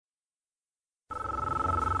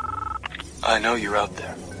I know you're out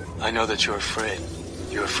there. I know that you're afraid.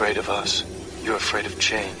 You're afraid of us. You're afraid of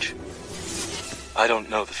change. I don't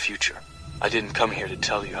know the future. I didn't come here to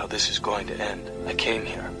tell you how this is going to end. I came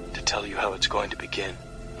here to tell you how it's going to begin.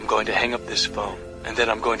 I'm going to hang up this phone, and then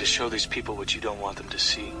I'm going to show these people what you don't want them to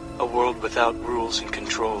see. A world without rules and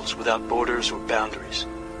controls, without borders or boundaries.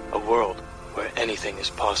 A world where anything is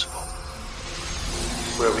possible.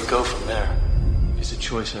 Where we go from there is a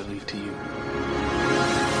choice I leave to you.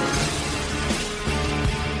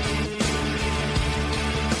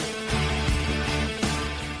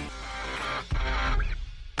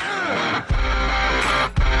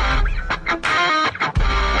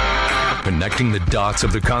 Connecting the dots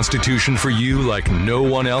of the Constitution for you like no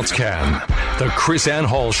one else can. The KrisAnne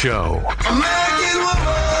Hall Show. American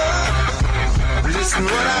woman, listen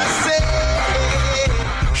what I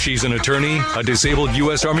say. She's an attorney, a disabled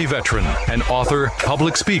U.S. Army veteran, an author,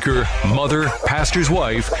 public speaker, mother, pastor's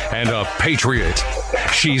wife, and a patriot.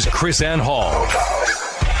 She's KrisAnne Hall.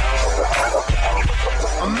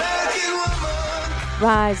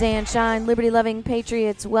 Rise and shine, liberty-loving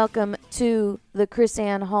patriots. Welcome to the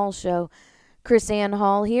KrisAnne Hall Show. KrisAnne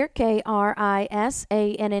Hall here,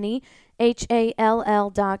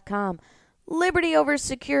 KrisAnnehall.com. Liberty over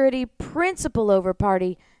security, principle over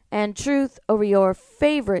party, and truth over your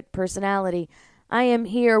favorite personality. I am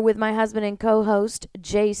here with my husband and co-host,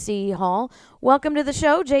 J.C. Hall. Welcome to the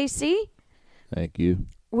show, J.C. Thank you.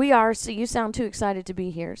 We are, so you sound too excited to be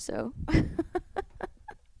here, so...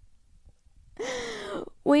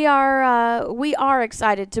 We are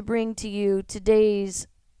excited to bring to you today's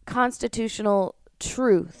constitutional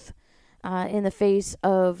truth in the face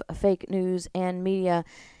of fake news and media.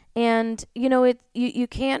 And, you know, you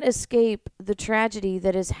can't escape the tragedy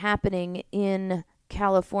that is happening in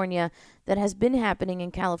California, that has been happening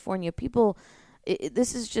in California. People,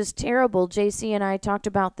 this is just terrible. JC and I talked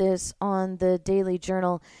about this on the Daily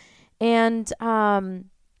Journal. And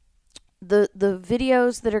the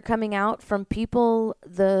videos that are coming out from people,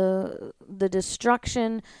 the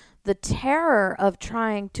destruction, the terror of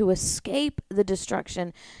trying to escape the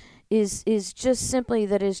destruction is just simply,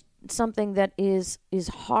 that is something that is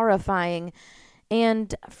horrifying.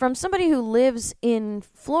 And from somebody who lives in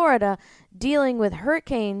Florida dealing with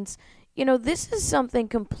hurricanes, you know, this is something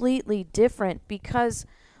completely different, because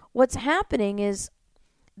what's happening is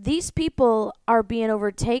these people are being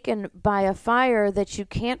overtaken by a fire that you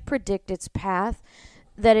can't predict its path,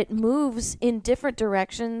 that it moves in different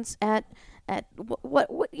directions at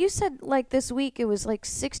what you said, like this week, it was like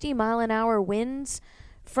 60-mile-an-hour winds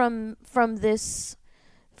from these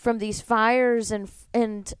fires,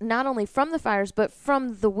 and not only from the fires, but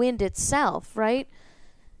from the wind itself, right?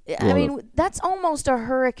 Well, I mean, that's almost a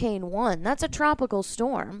Hurricane 1. That's a tropical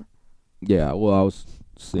storm. Yeah, well, I was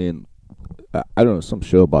seeing, I don't know, some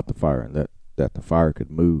show about the fire, and that the fire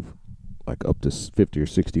could move like up to 50 or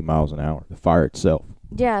 60 miles an hour, the fire itself.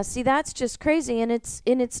 Yeah, see, that's just crazy, and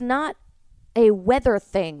it's not a weather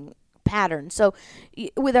thing pattern. So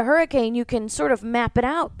with a hurricane, you can sort of map it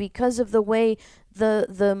out because of the way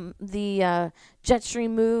the jet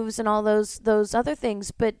stream moves and all those other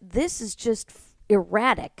things, but this is just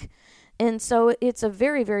erratic. And so it's a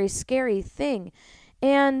very, very scary thing.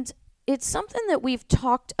 And it's something that we've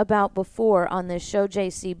talked about before on this show,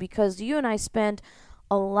 JC, because you and I spend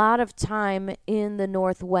a lot of time in the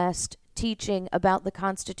Northwest teaching about the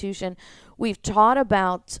Constitution. We've taught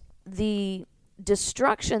about the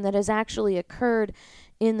destruction that has actually occurred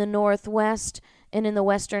in the Northwest and in the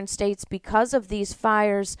western states because of these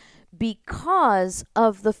fires, because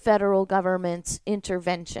of the federal government's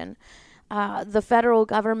intervention. The federal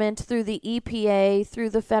government, through the EPA,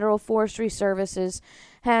 through the Federal Forestry Services,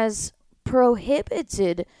 has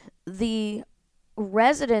prohibited the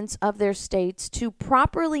residents of their states to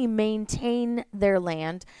properly maintain their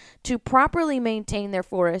land, to properly maintain their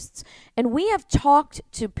forests. And we have talked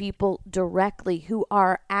to people directly who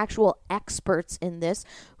are actual experts in this,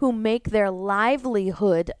 who make their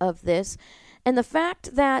livelihood of this. And the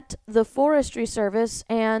fact that the Forestry Service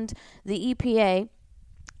and the EPA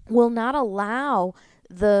will not allow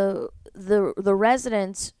the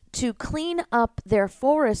residents to clean up their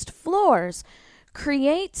forest floors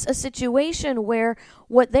creates a situation where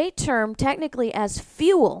what they term technically as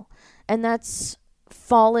fuel, and that's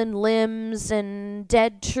fallen limbs and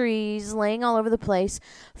dead trees laying all over the place,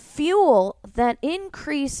 fuel that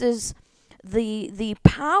increases the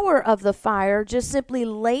power of the fire just simply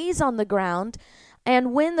lays on the ground.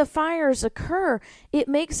 And when the fires occur, it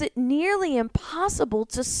makes it nearly impossible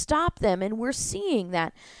to stop them. And we're seeing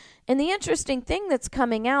that. And the interesting thing that's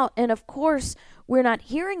coming out, and of course, we're not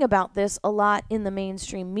hearing about this a lot in the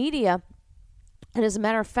mainstream media, And as a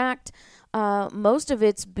matter of fact, most of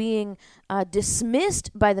it's being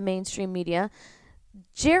dismissed by the mainstream media.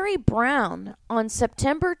 Jerry Brown, on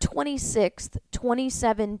September 26th,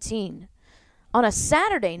 2017, on a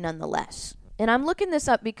Saturday nonetheless, and I'm looking this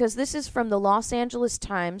up because this is from the Los Angeles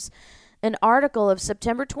Times, an article of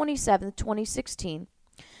September 27th, 2016.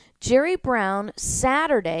 Jerry Brown,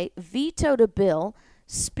 Saturday, vetoed a bill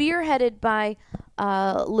spearheaded by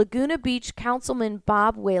Laguna Beach Councilman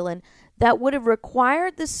Bob Whalen that would have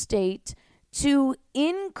required the state to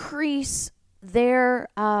increase their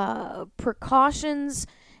precautions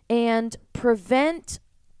and prevent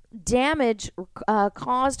damage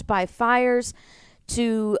caused by fires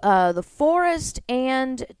to the forest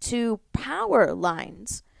and to power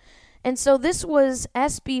lines. And so this was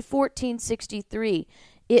SB 1463.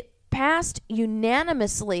 It passed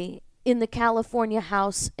unanimously in the California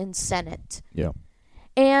House and Senate. Yeah.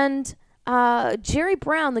 And Jerry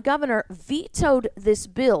Brown, the governor, vetoed this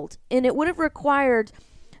bill, and it would have required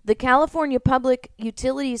the California Public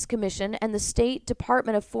Utilities Commission and the State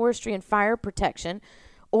Department of Forestry and Fire Protection,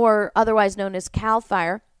 or otherwise known as CAL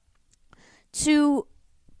FIRE, to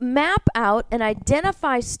map out and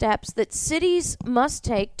identify steps that cities must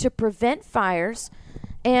take to prevent fires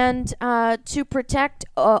and to protect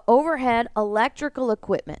overhead electrical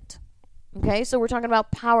equipment. Okay, so we're talking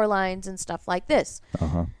about power lines and stuff like this.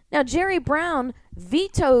 Uh-huh. Now, Jerry Brown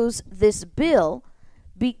vetoes this bill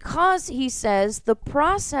because he says the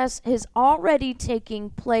process is already taking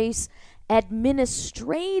place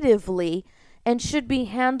administratively and should be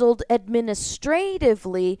handled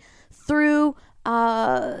administratively through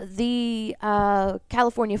the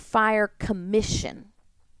California Fire Commission.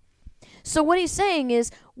 So what he's saying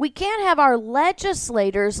is we can't have our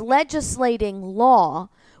legislators legislating law.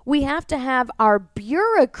 We have to have our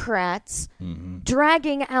bureaucrats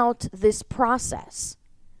dragging out this process.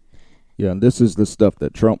 Yeah, and this is the stuff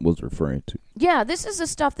that Trump was referring to. Yeah, this is the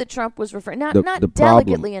stuff that Trump was referring. Not The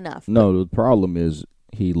delicately enough. No, the problem is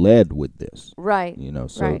he led with this. Right.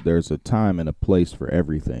 So right. there's a time and a place for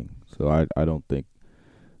everything. So I don't think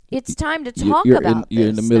it's time to talk you're about you're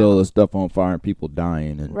in this the middle now. of stuff on fire and people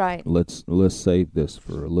dying, and Right. let's save this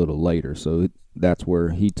for a little later. So that's where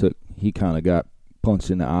he kind of got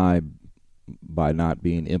punched in the eye by not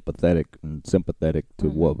being empathetic and sympathetic to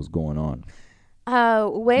what was going on.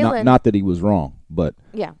 Whalen, Not that he was wrong, but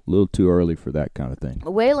yeah. a little too early for that kind of thing.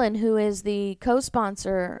 Whalen, who is the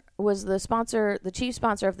co-sponsor, was the chief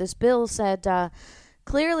sponsor of this bill, said,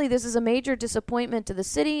 clearly this is a major disappointment to the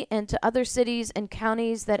city and to other cities and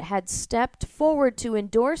counties that had stepped forward to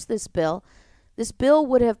endorse this bill. This bill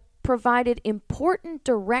would have provided important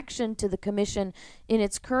direction to the commission in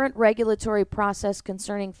its current regulatory process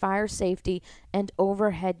concerning fire safety and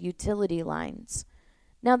overhead utility lines.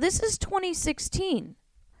 Now, this is 2016.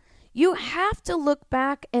 You have to look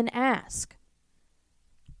back and ask,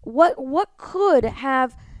 what could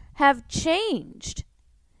have changed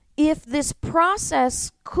if this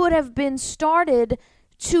process could have been started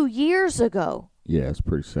 2 years ago? Yeah, it's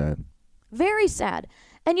pretty sad. Very sad.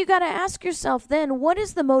 And you got to ask yourself then, what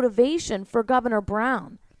is the motivation for Governor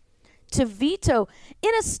Brown to veto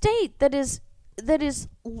in a state that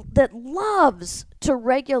loves to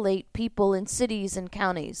regulate people in cities and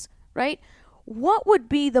counties, right? What would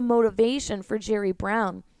be the motivation for Jerry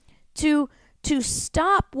Brown to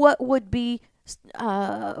stop what would be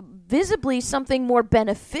visibly something more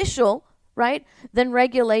beneficial, right, than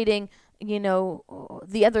regulating,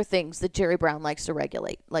 the other things that Jerry Brown likes to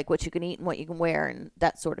regulate, like what you can eat and what you can wear and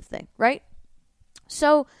that sort of thing, right?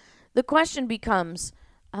 So the question becomes,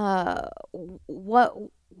 when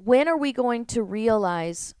are we going to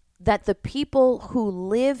realize that the people who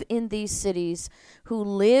live in these cities, who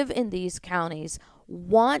live in these counties,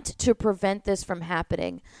 want to prevent this from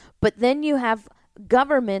happening, but then you have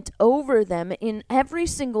government over them in every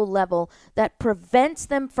single level that prevents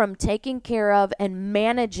them from taking care of and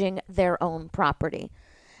managing their own property?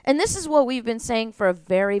 And this is what we've been saying for a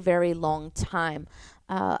very, very long time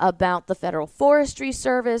about the Federal Forestry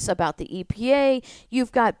Service, about the EPA.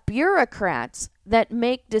 You've got bureaucrats that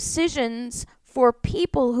make decisions for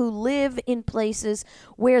people who live in places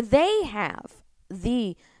where they have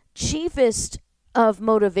the chiefest of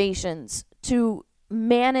motivations to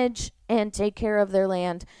manage and take care of their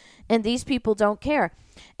land, and these people don't care.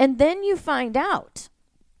 And then you find out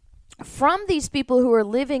from these people who are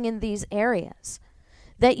living in these areas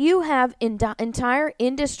that you have entire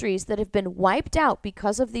industries that have been wiped out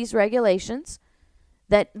because of these regulations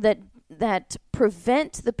that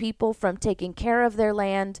prevent the people from taking care of their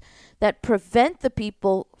land, that prevent the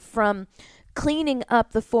people from cleaning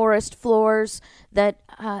up the forest floors that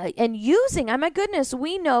and using, oh my goodness,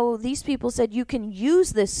 we know these people said you can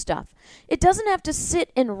use this stuff. It doesn't have to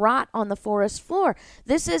sit and rot on the forest floor.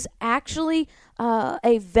 This is actually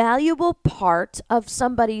a valuable part of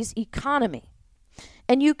somebody's economy.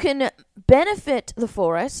 And you can benefit the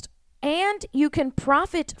forest and you can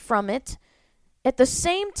profit from it at the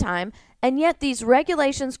same time. And yet these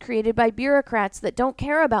regulations created by bureaucrats that don't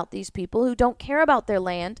care about these people, who don't care about their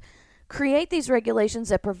land, create these regulations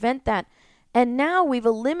that prevent that. And now we've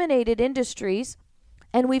eliminated industries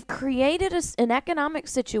and we've created an economic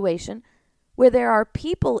situation where there are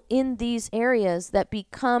people in these areas that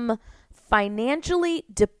become financially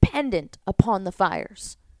dependent upon the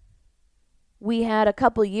fires. We had a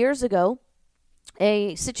couple years ago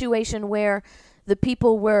a situation where the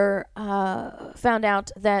people were found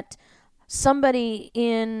out that somebody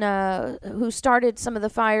in who started some of the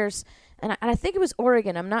fires, and I think it was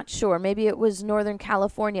Oregon, I'm not sure, maybe it was Northern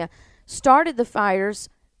California, started the fires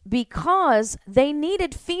because they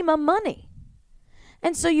needed FEMA money.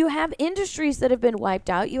 And so you have industries that have been wiped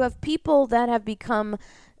out. You have people that have become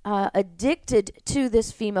addicted to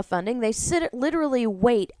this FEMA funding. They literally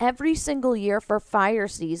wait every single year for fire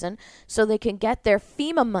season so they can get their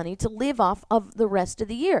FEMA money to live off of the rest of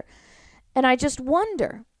the year. And I just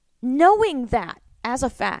wonder, knowing that as a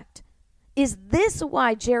fact, is this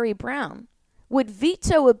why Jerry Brown would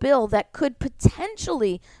veto a bill that could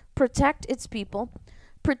potentially protect its people,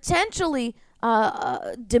 potentially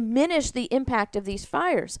diminish the impact of these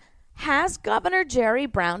fires? Has Governor Jerry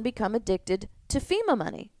Brown become addicted to FEMA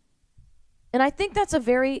money? And I think that's a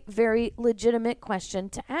very, very legitimate question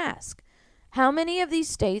to ask. How many of these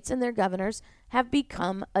states and their governors have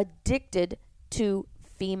become addicted to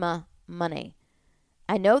FEMA money?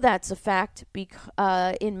 I know that's a fact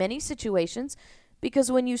in many situations,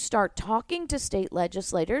 because when you start talking to state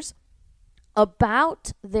legislators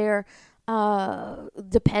about their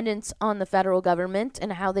dependence on the federal government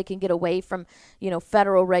and how they can get away from,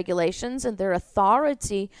 federal regulations and their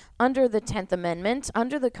authority under the 10th Amendment,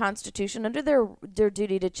 under the Constitution, under their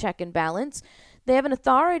duty to check and balance, they have an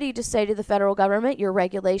authority to say to the federal government, your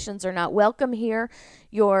regulations are not welcome here,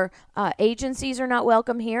 your agencies are not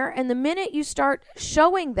welcome here. And the minute you start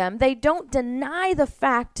showing them, they don't deny the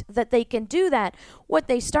fact that they can do that. What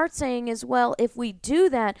they start saying is, well, if we do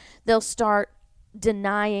that, they'll start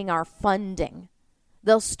denying our funding.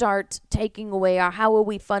 They'll start taking away how will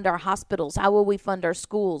we fund our hospitals? How will we fund our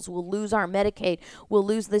schools? We'll lose our Medicaid. We'll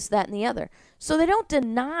lose this, that, and the other. So they don't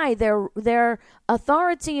deny their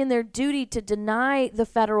authority and their duty to deny the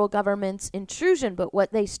federal government's intrusion. But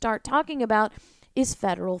what they start talking about is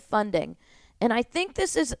federal funding. And I think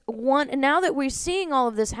this is one, and now that we're seeing all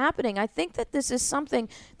of this happening, I think that this is something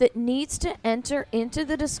that needs to enter into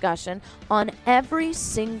the discussion on every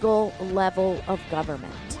single level of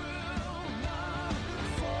government.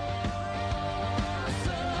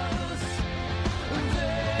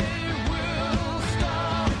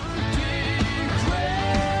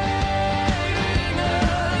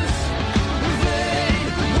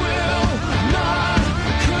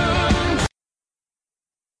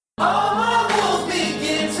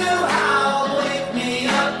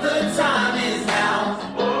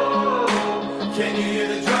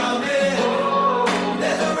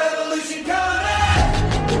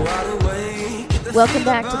 Welcome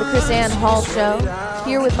back to the Chris Ann Hall Show,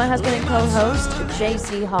 here with my husband and co-host,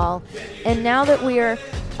 J.C. Hall. And now that we are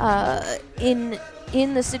in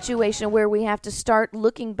the situation where we have to start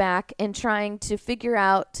looking back and trying to figure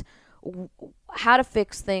out how to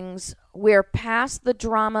fix things, we're past the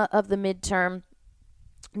drama of the midterm.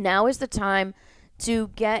 Now is the time to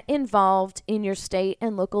get involved in your state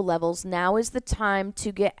and local levels. Now is the time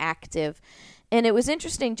to get active. And it was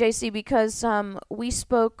interesting, J.C., because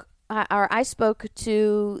I spoke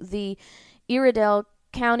to the Iredell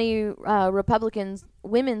County Republicans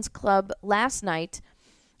Women's Club Thursday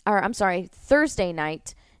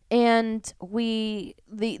night, and the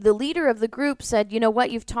leader of the group said, you know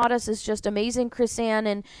what you've taught us is just amazing, Chris Ann,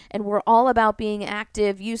 and we're all about being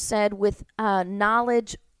active. You said with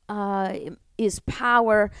knowledge is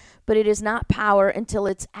power, but it is not power until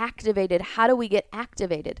it's activated. How do we get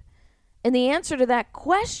activated? And the answer to that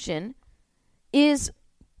question is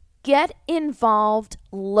get involved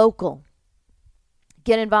local.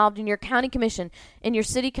 Get involved in your county commission, in your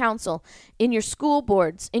city council, in your school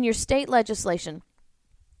boards, in your state legislation.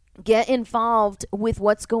 Get involved with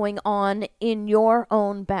what's going on in your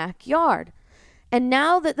own backyard. And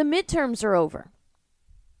now that the midterms are over,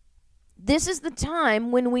 this is the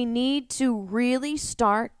time when we need to really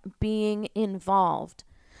start being involved.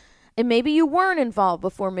 And maybe you weren't involved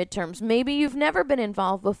before midterms. Maybe you've never been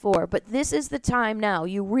involved before, but this is the time now.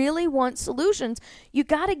 You really want solutions. You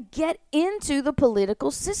got to get into the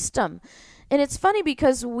political system. And it's funny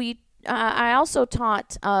because I also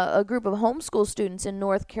taught a group of homeschool students in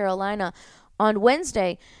North Carolina on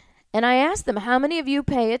Wednesday, and I asked them, how many of you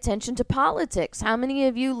pay attention to politics? How many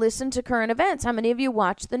of you listen to current events? How many of you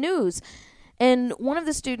watch the news? And one of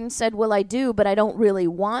the students said, well, I do, but I don't really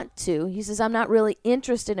want to. He says, I'm not really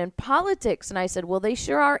interested in politics. And I said, well, they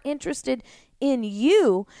sure are interested in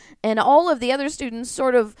you. And all of the other students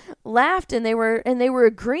sort of laughed, and they were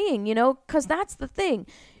agreeing, because that's the thing.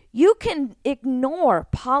 You can ignore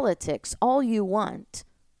politics all you want,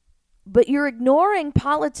 but your ignoring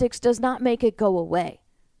politics does not make it go away.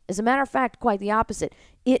 As a matter of fact, quite the opposite.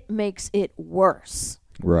 It makes it worse.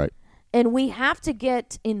 Right. And we have to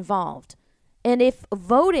get involved. And if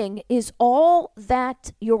voting is all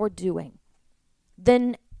that you're doing,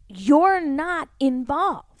 then you're not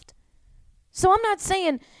involved. So I'm not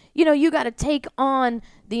saying, you got to take on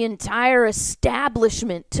the entire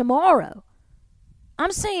establishment tomorrow.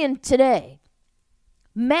 I'm saying today,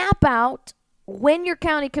 map out when your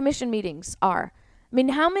county commission meetings are. I mean,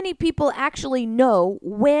 how many people actually know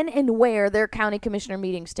when and where their county commissioner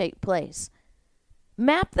meetings take place?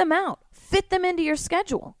 Map them out. Fit them into your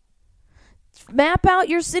schedule. Map out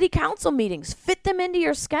your city council meetings. Fit them into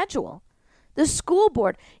your schedule. The school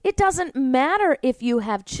board. It doesn't matter if you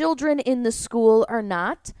have children in the school or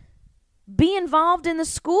not. Be involved in the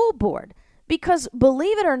school board. Because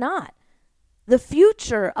believe it or not, the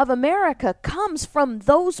future of America comes from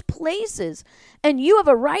those places. And you have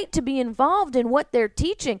a right to be involved in what they're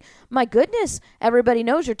teaching. My goodness, everybody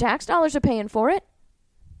knows your tax dollars are paying for it.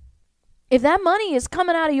 If that money is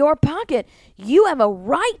coming out of your pocket, you have a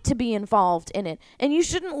right to be involved in it. And you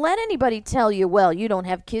shouldn't let anybody tell you, well, you don't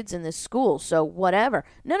have kids in this school, so whatever.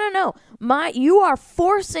 No. You are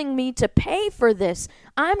forcing me to pay for this.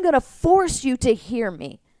 I'm going to force you to hear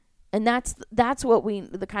me. And that's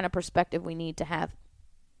the kind of perspective we need to have.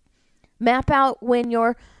 Map out when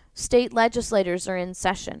your state legislators are in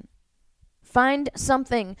session. Find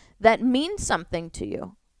something that means something to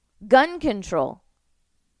you. Gun control.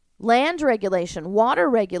 Land regulation, water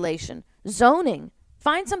regulation, zoning.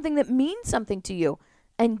 Find something that means something to you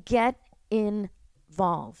and get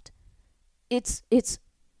involved. It's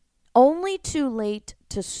only too late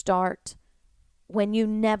to start when you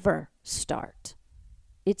never start.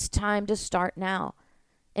 It's time to start now.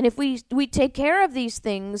 And if we take care of these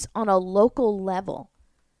things on a local level,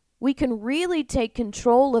 we can really take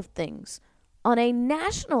control of things on a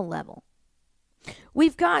national level.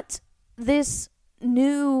 We've got this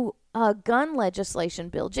new gun legislation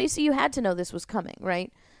bill. JC, you had to know this was coming,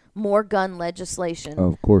 right? More gun legislation.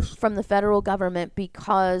 Of course. From the federal government,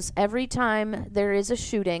 because every time there is a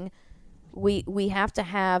shooting, we have to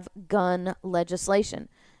have gun legislation.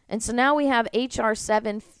 And so now we have H.R.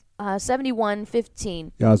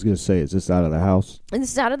 7115. Yeah, I was going to say, is this out of the House? And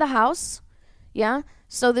this is out of the House. Yeah.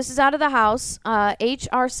 So this is out of the House.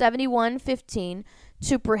 H.R. 7115.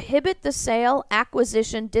 To prohibit the sale,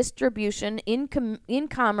 acquisition, distribution, in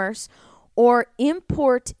commerce, or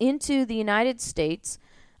import into the United States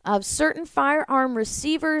of certain firearm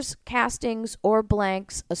receivers, castings, or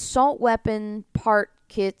blanks, assault weapon part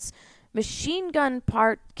kits, machine gun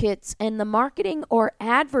part kits, and the marketing or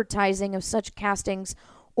advertising of such castings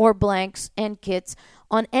or blanks and kits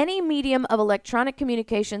on any medium of electronic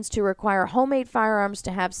communications to require homemade firearms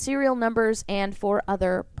to have serial numbers and for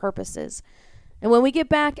other purposes. And when we get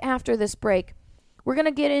back after this break, we're going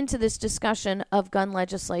to get into this discussion of gun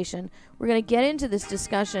legislation. We're going to get into this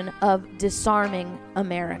discussion of disarming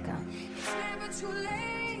America. It's never too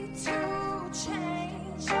late to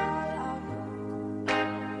change your love.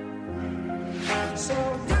 So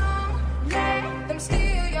don't let them steal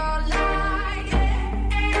your light.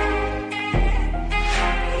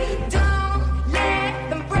 Don't let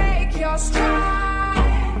them break your stride.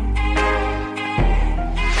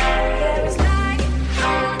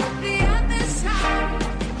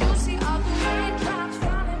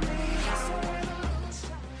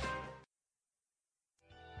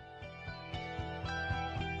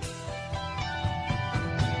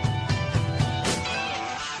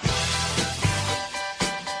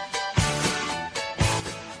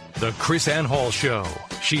 The Chris Ann Hall Show.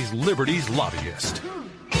 She's Liberty's lobbyist.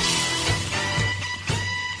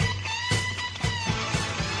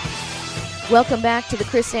 Welcome back to the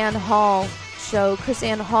Chris Ann Hall Show. Chris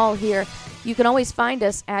Ann Hall here. You can always find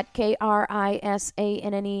us at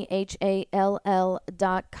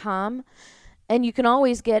KRISANNEHALL.com. And you can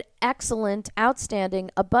always get excellent, outstanding,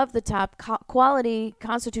 above-the-top quality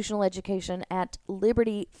constitutional education at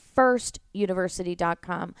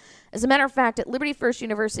LibertyFirstUniversity.com. As a matter of fact, at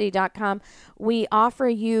LibertyFirstUniversity.com, we offer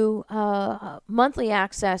you monthly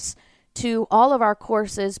access to all of our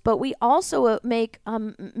courses, but we also make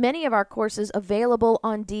many of our courses available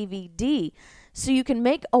on DVD. So you can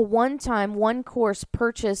make a one-time, one-course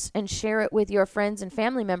purchase and share it with your friends and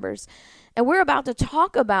family members. And we're about to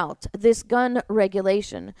talk about this gun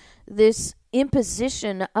regulation, this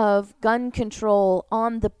imposition of gun control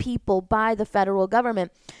on the people by the federal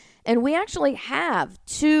government. And we actually have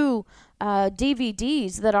 2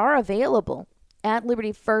 DVDs that are available at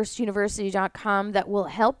LibertyFirstUniversity.com that will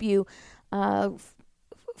help you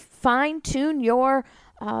fine-tune your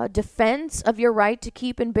defense of your right to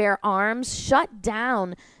keep and bear arms, shut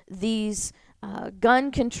down these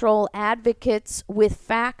gun control advocates with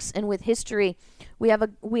facts and with history. We have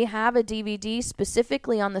a DVD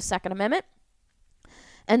specifically on the Second Amendment,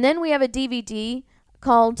 and then we have a DVD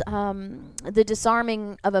called The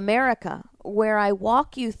Disarming of America, where I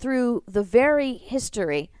walk you through the very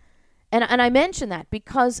history. And I mention that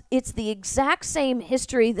because it's the exact same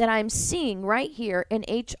history that I'm seeing right here in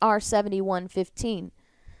H.R. 7115.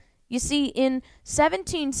 You see, in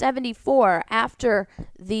 1774, after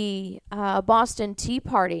the Boston Tea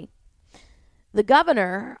Party, the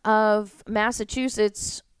governor of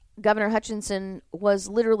Massachusetts, Governor Hutchinson, was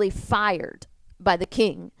literally fired by the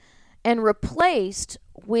king and replaced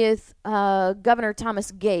with Governor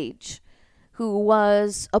Thomas Gage, who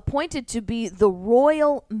was appointed to be the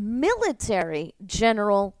royal military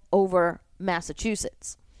general over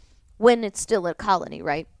Massachusetts when it's still a colony,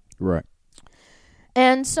 right? Right.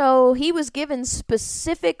 And so he was given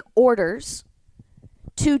specific orders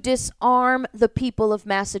to disarm the people of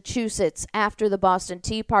Massachusetts after the Boston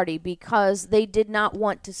Tea Party because they did not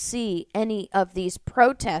want to see any of these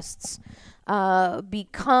protests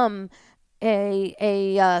become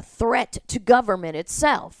a threat to government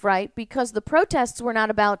itself, right? Because the protests were not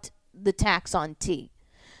about the tax on tea.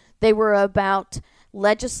 They were about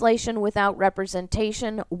legislation without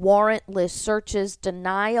representation, warrantless searches,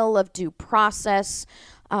 denial of due process,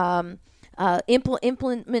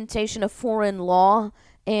 implementation of foreign law,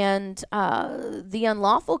 and the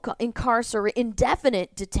unlawful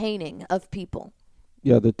indefinite detaining of people.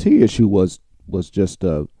 Yeah, the tea issue was just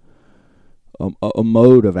a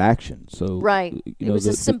mode of action. So right, you it know, was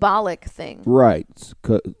a symbolic thing. Right,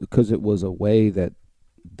 because it was a way that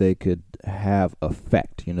they could have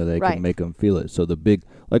effect. You know, they right. could make them feel it. So the big,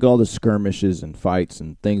 like all the skirmishes and fights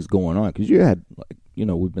and things going on, because you had, like, you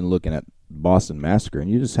know, we've been looking at Boston Massacre,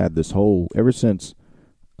 and you just had this whole ever since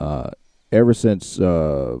James Otis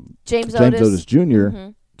Jr. Mm-hmm.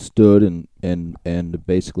 stood and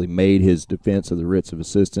basically made his defense of the writs of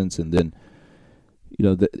assistance, and then, you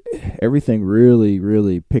know, everything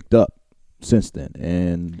really picked up since then,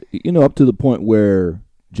 and you know, up to the point where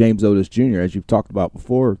James Otis Jr., as you've talked about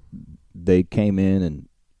before, they came in and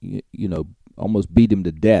you know, almost beat him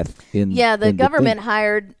to death. The government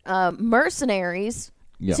hired mercenaries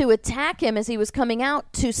yeah. to attack him as he was coming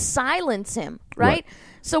out to silence him. Right.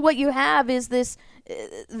 So what you have is this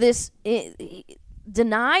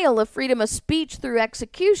denial of freedom of speech through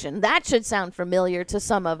execution. That should sound familiar to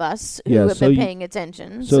some of us who have been paying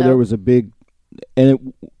attention. So there was a big,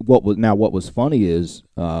 and what was funny is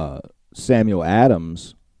Samuel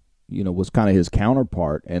Adams, you know, was kind of his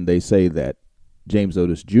counterpart, and they say that James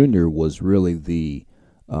Otis Jr. was really the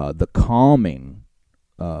calming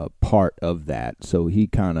part of that. So he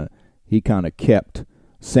kind of kept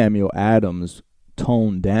Samuel Adams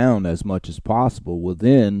toned down as much as possible. Well,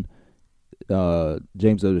 then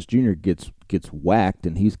James Otis Jr. gets whacked,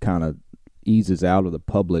 and he's kind of eases out of the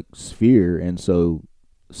public sphere, and so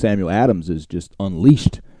Samuel Adams is just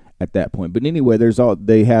unleashed at that point. But anyway,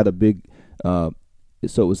 they had a big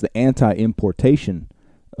so it was the anti-importation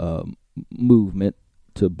movement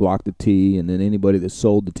to block the tea, and then anybody that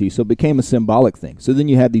sold the tea. So it became a symbolic thing. So then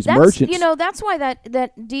you had these merchants. You know, that's why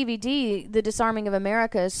that DVD, The Disarming of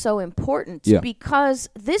America, is so important. Yeah. Because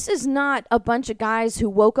this is not a bunch of guys who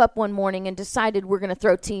woke up one morning and decided we're going to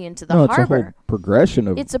throw tea into the harbor. It's a whole progression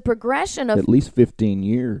of. It's a progression of at least 15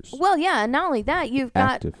 years. Well, yeah, and not only that, you've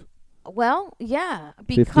active. got. Well, yeah,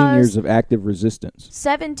 because 15 years of active resistance.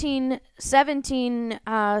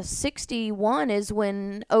 1761 is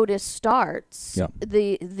when Otis starts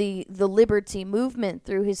the liberty movement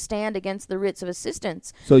through his stand against the writs of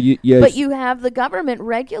assistance. So but you have the government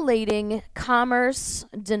regulating commerce,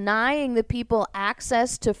 denying the people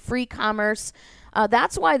access to free commerce.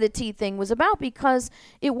 That's why the tea thing was about, because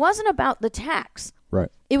it wasn't about the tax. Right.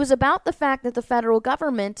 It was about the fact that the federal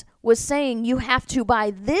government was saying you have to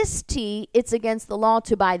buy this tea. It's against the law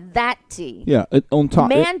to buy that tea. Yeah, on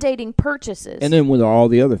top Mandating purchases. and then with all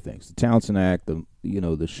the other things, the Townsend Act,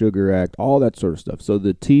 the Sugar Act, all that sort of stuff. So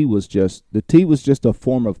the tea was just a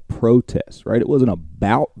form of protest, right? It wasn't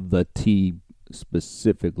about the tea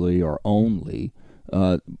specifically or only,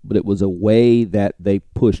 but it was a way that they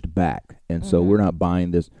pushed back. And so we're not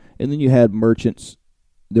buying this. And then you had merchants.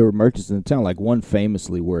 There were merchants in the town, like one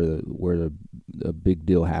famously where the big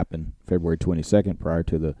deal happened February 22nd, prior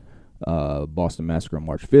to the Boston Massacre on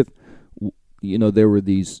March 5th. There were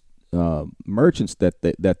these merchants that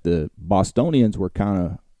the Bostonians were kind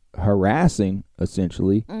of harassing,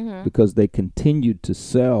 essentially, because they continued to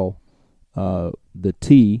sell the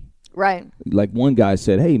tea. Right. Like one guy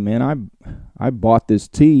said, "Hey man, I bought this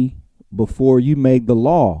tea before you made the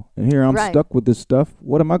law, and here I'm stuck with this stuff.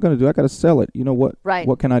 What am I going to do? I got to sell it. You know what? Right.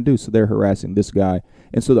 What can I do?" So they're harassing this guy,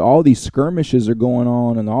 and so all these skirmishes are going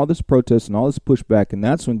on, and all this protest and all this pushback, and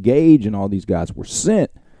that's when Gage and all these guys were sent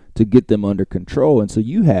to get them under control. And so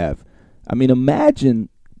you have, imagine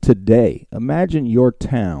today, imagine your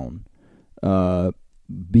town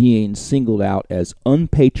being singled out as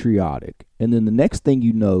unpatriotic, and then the next thing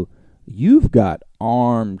you know, you've got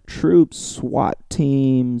armed troops, SWAT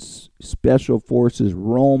teams, special forces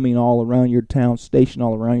roaming all around your town, stationed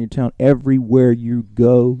all around your town. Everywhere you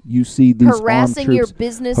go, you see these harassing armed your troops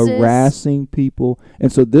businesses, harassing people.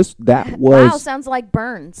 And so that wow, was sounds like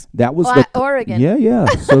Burns. that was Oregon. Yeah.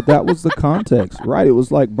 So that was the context, right? It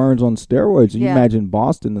was like Burns on steroids. You Yeah. imagine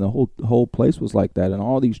Boston, and the whole place was like that, and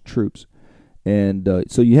all these troops. And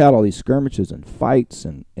so you had all these skirmishes and fights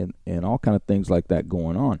and all kind of things like that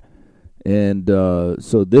going on. And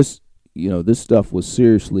so this stuff was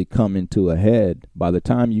seriously coming to a head. By the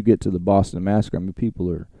time you get to the Boston Massacre, people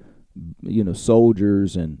are,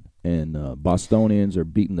 soldiers and Bostonians are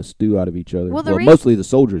beating the stew out of each other. Well, mostly the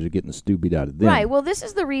soldiers are getting the stew beat out of them. Right. Well, this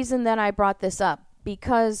is the reason that I brought this up,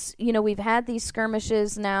 because, we've had these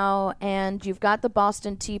skirmishes now, and you've got the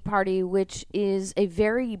Boston Tea Party, which is a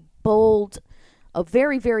very,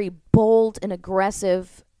 very bold and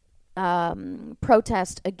aggressive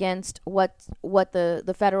protest against what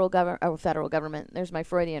the federal government, there's my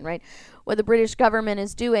Freudian, right? What the British government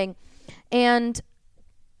is doing. And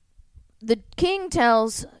the king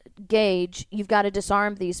tells Gage, you've got to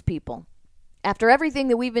disarm these people. After everything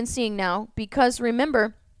that we've been seeing now, because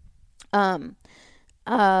remember, the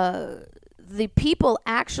people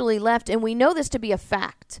actually left, and we know this to be a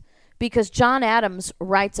fact because John Adams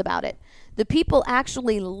writes about it. The people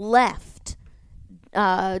actually left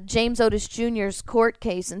James Otis Jr.'s court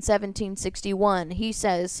case in 1761. He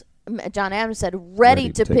says, John Adams said,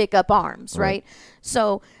 ready to pick up arms, right?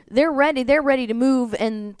 So they're ready to move,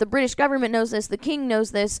 and the British government knows this, the king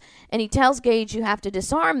knows this, and he tells Gage, you have to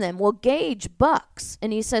disarm them. Well, Gage bucks,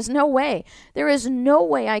 and he says, no way. There is no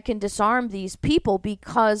way I can disarm these people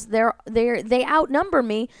because they outnumber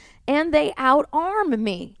me and they outarm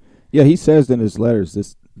me. Yeah, he says in his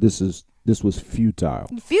letters, this was futile.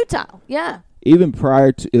 Futile, yeah. Even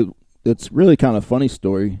prior to it, it's really kind of a funny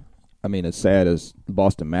story. As sad as the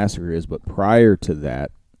Boston Massacre is, but prior to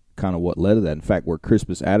that, kind of what led to that. In fact, where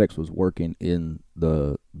Crispus Attucks was working in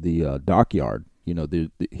the dockyard,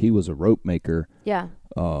 he was a rope maker. Yeah.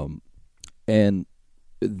 And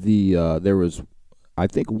there was, I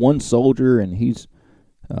think, one soldier, and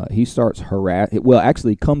he starts harassing. Well,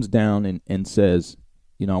 actually, comes down and says,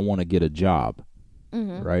 I want to get a job.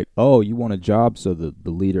 Mm-hmm. Right? Oh, you want a job? So the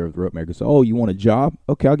leader of the rope maker says, oh, you want a job?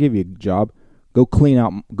 Okay, I'll give you a job. Go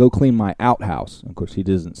clean my outhouse. Of course, he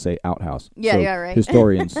doesn't say outhouse. Yeah, so yeah, right.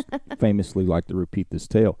 Historians famously like to repeat this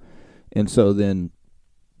tale. And so then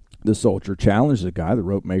the soldier challenges the guy. The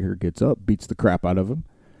rope maker gets up, beats the crap out of him,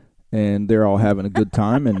 and they're all having a good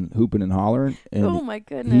time and hooping and hollering. And oh, my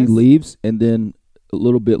goodness. He leaves, and then a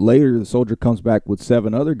little bit later, the soldier comes back with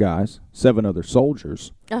 7 other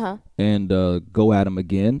soldiers, and go at him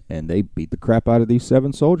again, and they beat the crap out of these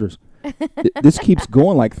 7 soldiers. This keeps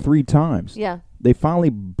going like 3 times. Yeah. They finally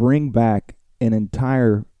bring back an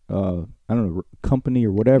entire, company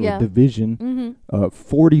or whatever, division,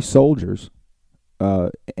 40 soldiers,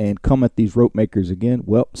 and come at these rope makers again.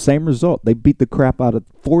 Well, same result. They beat the crap out of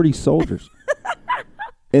 40 soldiers.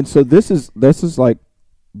 And so this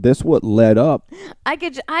what led up.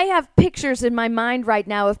 I have pictures in my mind right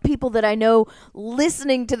now of people that I know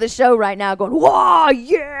listening to the show right now going, "Whoa,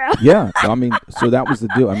 yeah!" Yeah, so that was the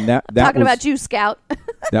deal. That talking was, about you, Scout.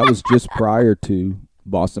 That was just prior to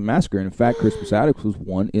Boston Massacre, and in fact, Crispus Attucks was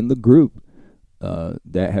one in the group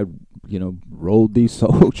that had rolled these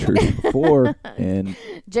soldiers before, and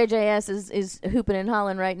JJS is hooping and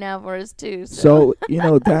hollering right now for us too. So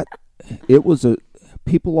that it was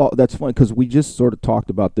people that's funny because we just sort of talked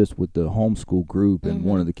about this with the homeschool group, and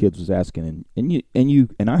one of the kids was asking,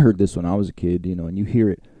 and I heard this when I was a kid, and you hear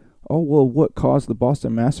it. Oh, well, what caused the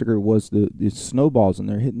Boston Massacre was the snowballs, and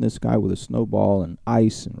they're hitting this guy with a snowball and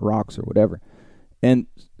ice and rocks or whatever. And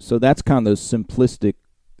so that's kind of the simplistic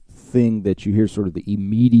thing that you hear, sort of the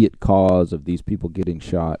immediate cause of these people getting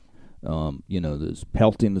shot, this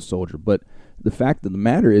pelting the soldier. But the fact of the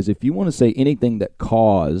matter is, if you want to say anything that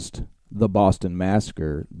caused the Boston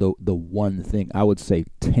Massacre, the one thing, I would say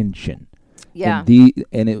tension. Yeah.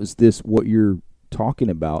 And it was this, what you're talking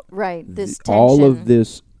about. Right, this all tension. of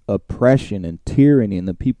this oppression and tyranny, and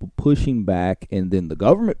the people pushing back, and then the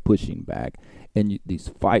government pushing back, and these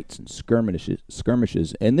fights and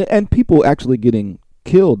skirmishes, and people actually getting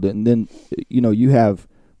killed, and then you have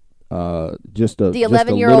just a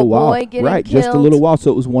 11-year-old boy getting right, killed. just a little while.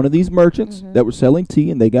 So it was one of these merchants that were selling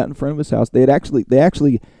tea, and they got in front of his house. They actually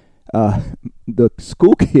the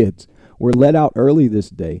school kids were let out early this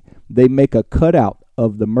day. They make a cutout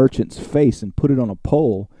of the merchant's face and put it on a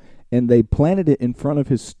pole, and they planted it in front of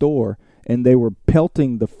his store, and they were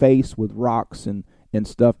pelting the face with rocks and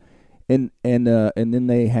stuff, and then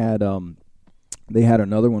they had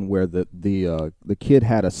another one where the kid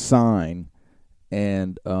had a sign,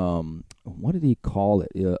 and what did he call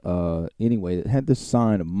it? Anyway, it had this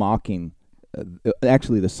sign of mocking.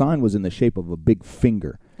 Actually, the sign was in the shape of a big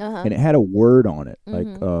finger, and it had a word on it, like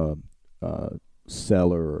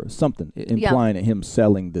seller or something, implying at him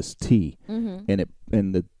selling this tea, and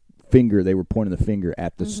the finger, they were pointing the finger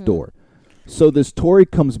at the store. So this Tory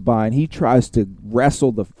comes by, and he tries to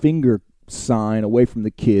wrestle the finger sign away from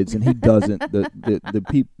the kids, and he doesn't.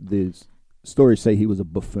 The stories say he was a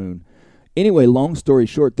buffoon. Anyway, long story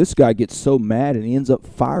short, this guy gets so mad, and he ends up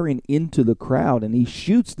firing into the crowd, and he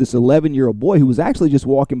shoots this 11-year-old boy who was actually just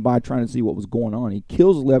walking by trying to see what was going on. He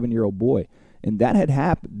kills 11-year-old boy, and that had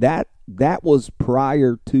happened. That was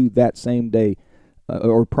prior to that same day,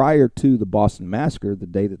 or prior to the Boston Massacre, the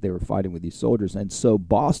day that they were fighting with these soldiers. And so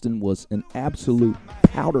Boston was an absolute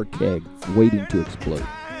powder keg waiting to explode.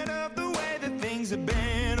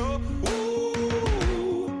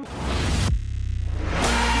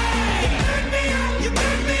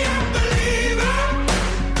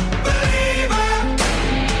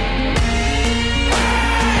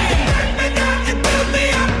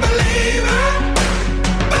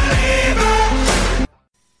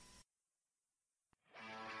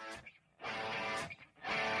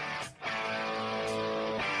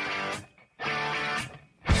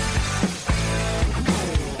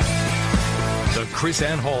 Chris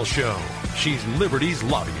Ann Hall Show. She's Liberty's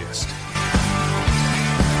lobbyist.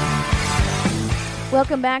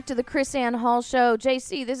 Welcome back to the Chris Ann Hall Show.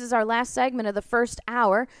 JC, this is our last segment of the first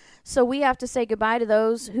hour, so we have to say goodbye to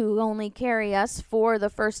those who only carry us for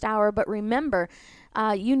the first hour. But remember,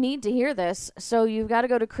 you need to hear this, so you've got to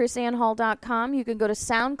go to chrisannhall.com. You can go to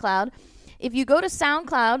SoundCloud. If you go to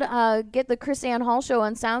SoundCloud, get the Chris Ann Hall Show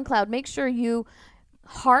on SoundCloud. Make sure you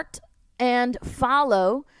heart and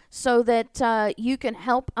follow so that you can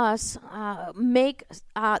help us make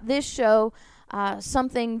this show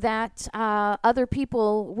something that other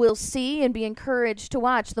people will see and be encouraged to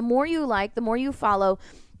watch. The more you like, the more you follow,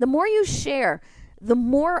 the more you share, the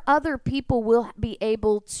more other people will be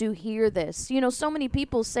able to hear this. So many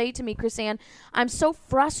people say to me, Chris Ann, I'm so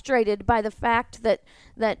frustrated by the fact that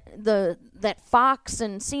Fox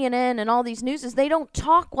and CNN and all these newses, they don't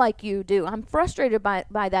talk like you do. I'm frustrated by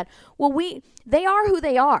that. Well, they are who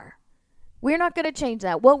they are. We're not going to change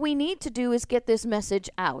that. What we need to do is get this message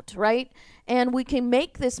out, right? And we can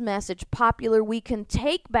make this message popular. We can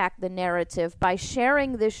take back the narrative by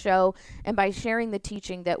sharing this show and by sharing the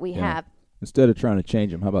teaching that we have. Instead of trying to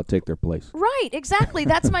change them, how about take their place? Right, exactly.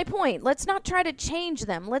 That's my point. Let's not try to change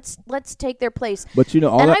them. Let's take their place. But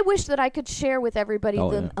I wish that I could share with everybody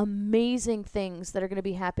amazing things that are going to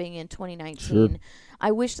be happening in 2019. Sure. I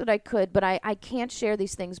wish that I could, but I can't share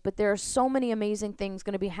these things. But there are so many amazing things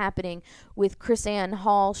going to be happening with Chris Ann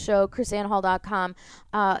Hall Show, chrisannhall.com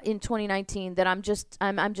in 2019 that I'm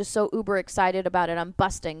just so uber excited about it. I'm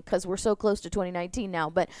busting because we're so close to 2019 now.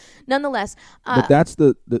 But nonetheless, but that's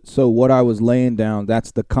so what I was laying down.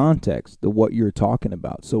 That's the context of what you're talking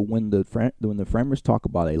about. So when the framers talk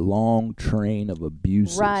about a long train of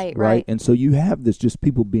abuses, right, and so you have this just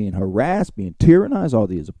people being harassed, being tyrannized, all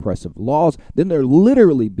these oppressive laws, then they're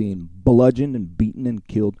literally being bludgeoned and beaten and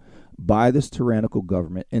killed by this tyrannical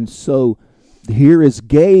government. And so here is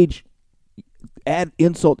Gage. add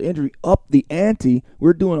insult to injury, up the ante.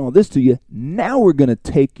 We're doing all this to you. Now we're going to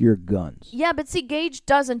take your guns. Yeah, but see, Gage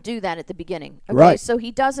doesn't do that at the beginning. Okay? Right. So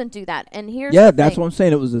he doesn't do that. And here's Yeah, the that's thing. what I'm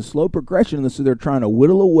saying. It was a slow progression. So they're trying to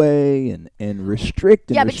whittle away and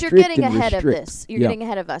restrict and Yeah, but you're restrict getting and ahead of restrict. this. You're getting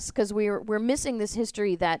ahead of us because we're missing this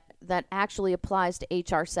history that actually applies to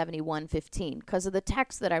H.R. 7115 because of the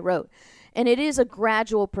text that I wrote. And it is a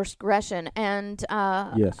gradual progression. And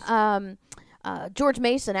Yes. George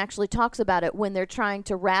Mason actually talks about it when they're trying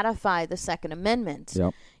to ratify the Second Amendment.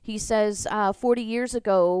 Yep. He says 40 years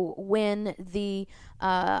ago when the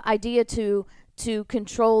idea to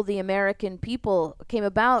control the American people came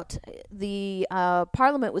about, the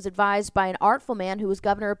Parliament was advised by an artful man who was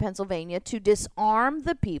governor of Pennsylvania to disarm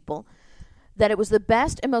the people, that it was the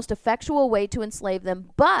best and most effectual way to enslave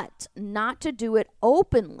them, but not to do it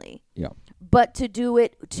openly, Yeah. but to do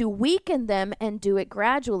it, to weaken them and do it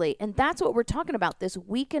gradually. And that's what we're talking about, this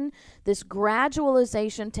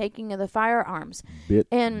gradualization, taking of the firearms. Bit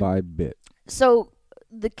And by bit. so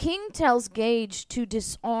the king tells Gage to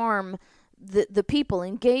disarm the people,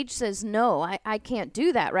 and Gage says, no, I can't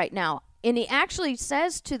do that right now. And he actually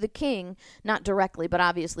says to the king, not directly, but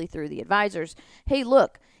obviously through the advisors, hey,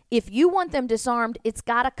 look, if you want them disarmed, it's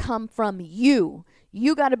got to come from you.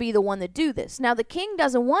 You got to be the one that do this. Now, the king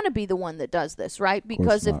doesn't want to be the one that does this, right?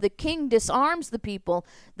 Because if not. the king disarms the people,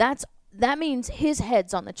 that means his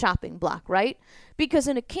head's on the chopping block, right? Because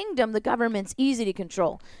in a kingdom, the government's easy to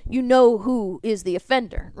control. You know who is the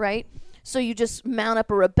offender, right? So you just mount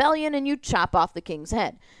up a rebellion and you chop off the king's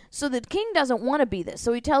head. So the king doesn't want to be this.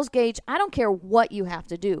 So he tells Gage, I don't care what you have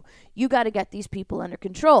to do. You got to get these people under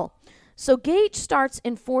control. So Gage starts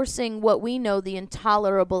enforcing what we know the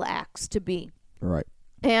intolerable acts to be. Right.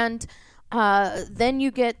 And then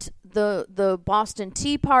you get the Boston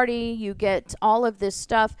Tea Party. You get all of this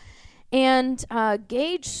stuff. And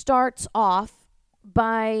Gage starts off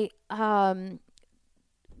by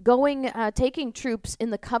taking troops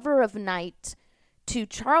in the cover of night to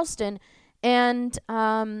Charleston and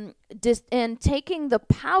taking the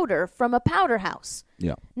powder from a powder house.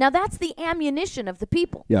 Yeah. Now, that's the ammunition of the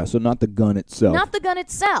people. Yeah, so not the gun itself. Not the gun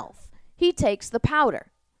itself. He takes the powder,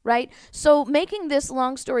 right? So making this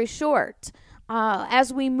long story short,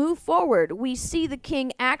 as we move forward, we see the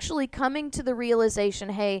king actually coming to the realization,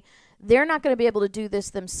 hey, they're not going to be able to do this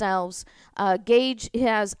themselves. Gage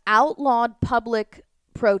has outlawed public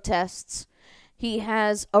protests. He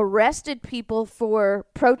has arrested people for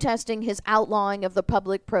protesting his outlawing of the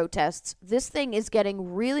public protests. This thing is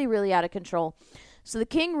getting really, really out of control. So the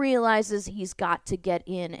king realizes he's got to get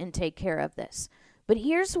in and take care of this. But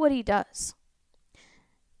here's what he does.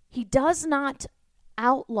 He does not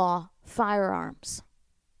outlaw firearms.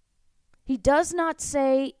 He does not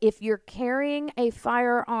say if you're carrying a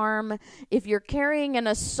firearm, if you're carrying an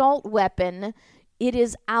assault weapon, it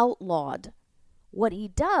is outlawed. What he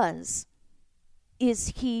does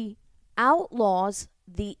is he outlaws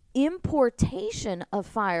the importation of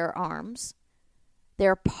firearms,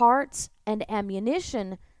 their parts and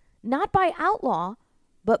ammunition, not by outlaw,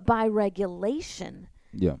 but by regulation.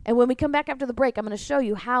 Yeah. And when we come back after the break, I'm going to show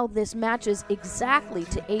you how this matches exactly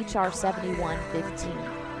to H.R. 7115.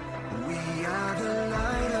 We are the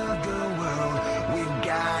light of the world. We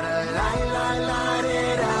gotta light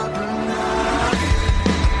it up now.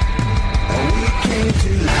 We came to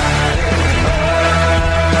light it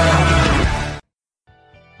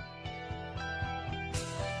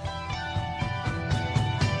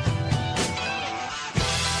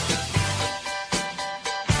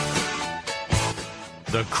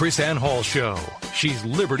The Chris Ann Hall Show. She's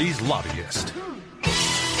Liberty's lobbyist.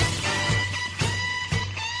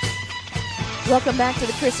 Welcome back to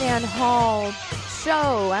the Chris Ann Hall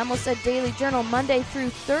Show. I almost said Daily Journal. Monday through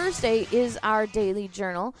Thursday is our Daily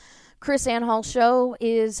Journal. Chris Ann Hall Show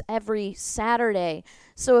is every Saturday.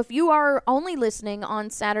 So if you are only listening on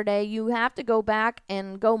Saturday, you have to go back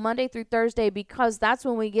and go Monday through Thursday because that's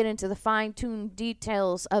when we get into the fine-tuned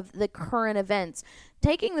details of the current events.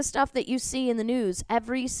 Taking the stuff that you see in the news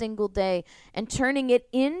every single day and turning it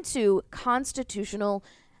into constitutional,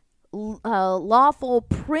 lawful,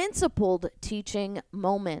 principled teaching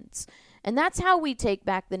moments. And that's how we take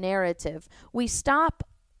back the narrative. We stop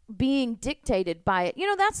being dictated by it. You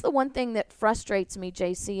know, that's the one thing that frustrates me,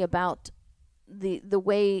 JC, about the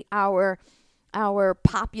way our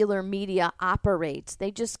popular media operates.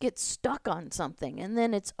 They just get stuck on something, and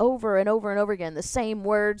then it's over and over and over again. The same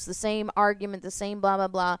words, the same argument, the same blah, blah,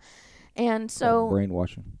 blah. And so...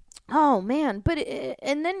 brainwashing. Oh, man.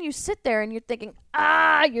 And then you sit there and you're thinking,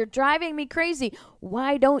 you're driving me crazy.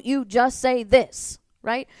 Why don't you just say this,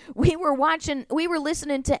 right? We were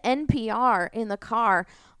listening to NPR in the car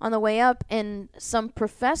on the way up, and some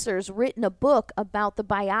professors written a book about the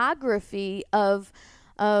biography of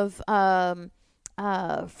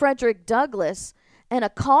Frederick Douglass. And a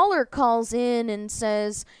caller calls in and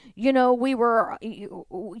says, you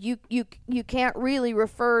can't really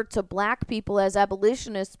refer to black people as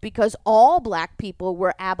abolitionists because all black people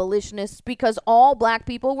were abolitionists because all black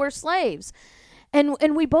people were slaves.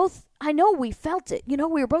 And we both, I know we felt it. We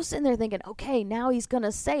were both sitting there thinking, okay, now he's going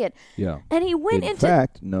to say it. Yeah. And he went In into...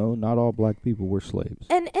 fact, no, not all black people were slaves.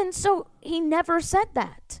 And so he never said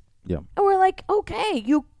that. Yeah. And we're like, okay,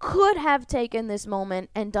 you could have taken this moment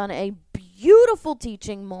and done a beautiful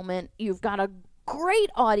teaching moment. You've got a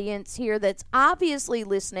great audience here that's obviously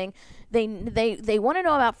listening. They want to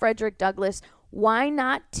know about Frederick Douglass. Why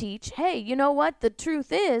not teach, hey, you know what? The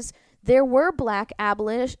truth is there were black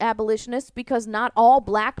abolitionists because not all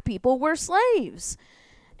black people were slaves.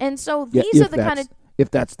 And so these are the kind of...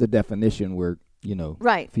 If that's the definition where...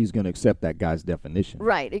 right. If he's going to accept that guy's definition.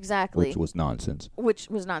 Right, exactly. Which was nonsense. Which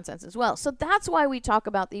was nonsense as well. So that's why we talk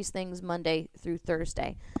about these things Monday through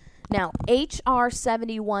Thursday. Now, H.R.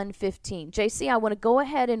 7115. JC, I want to go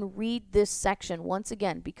ahead and read this section once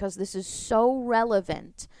again because this is so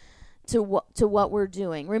relevant to what we're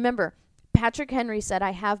doing. Remember, Patrick Henry said,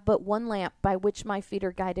 I have but one lamp by which my feet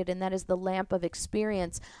are guided, and that is the lamp of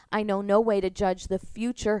experience. I know no way to judge the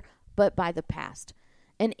future but by the past.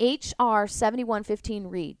 And H.R. 7115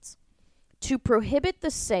 reads, to prohibit the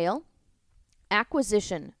sale,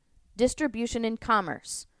 acquisition, distribution, and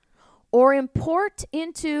commerce, or import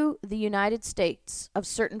into the United States of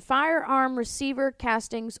certain firearm receiver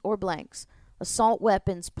castings or blanks, assault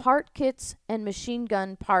weapons, part kits, and machine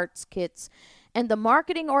gun parts kits, and the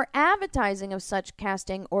marketing or advertising of such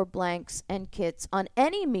casting or blanks and kits on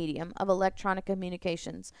any medium of electronic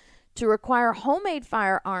communications, to require homemade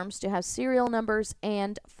firearms to have serial numbers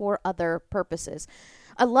and for other purposes.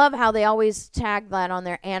 I love how they always tag that on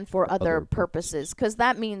there, and for other purposes, because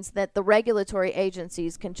that means that the regulatory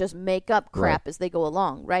agencies can just make up crap as they go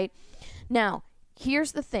along, right? Now,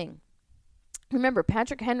 here's the thing. Remember,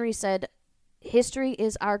 Patrick Henry said, history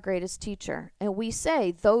is our greatest teacher, and we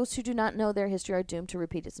say those who do not know their history are doomed to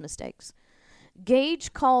repeat its mistakes.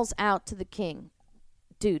 Gage calls out to the king,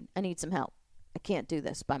 dude, I need some help. I can't do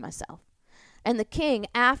this by myself. And the king,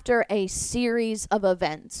 after a series of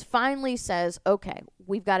events, finally says, okay,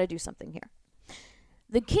 we've got to do something here.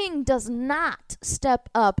 The king does not step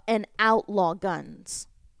up and outlaw guns.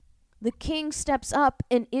 The king steps up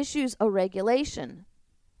and issues a regulation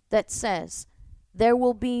that says there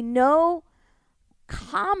will be no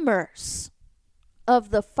commerce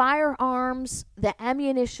of the firearms, the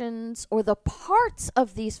ammunitions, or the parts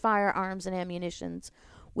of these firearms and ammunitions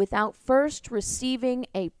without first receiving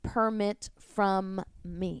a permit from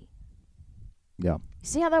me. Yeah.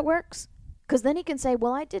 See how that works? Because then he can say,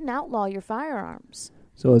 well, I didn't outlaw your firearms.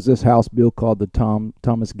 So is this House bill called the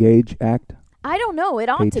Thomas Gage Act? I don't know. It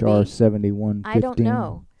ought to be. H.R. 7115? I don't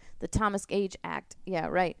know. The Thomas Gage Act. Yeah,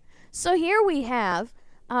 right. So here we have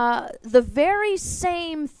the very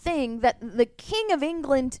same thing that the King of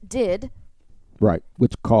England did. Right,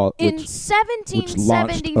 which launched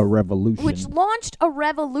a revolution. Which launched a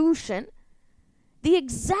revolution. The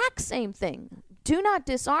exact same thing. Do not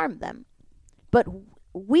disarm them, but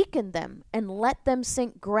weaken them and let them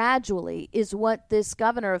sink gradually is what this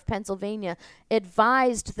governor of Pennsylvania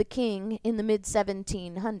advised the king in the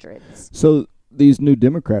mid-1700s. So these new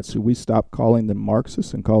Democrats, should we stop calling them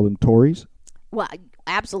Marxists and call them Tories? Well,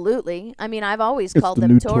 absolutely. I mean, I've always It's called the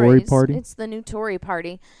them new Tories. Tory party? It's the new Tory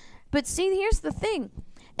party. But see, here's the thing.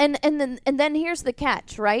 And then here's the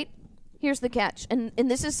catch, right? Here's the catch. And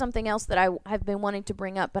this is something else that I've been wanting to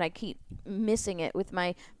bring up, but I keep missing it with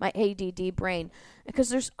my ADD brain. Because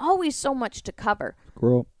there's always so much to cover.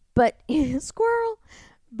 Squirrel. But squirrel.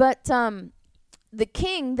 But the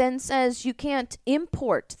king then says you can't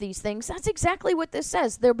import these things. That's exactly what this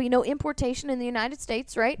says. There'll be no importation in the United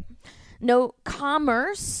States, right? No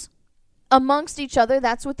commerce amongst each other.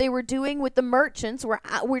 That's what they were doing with the merchants.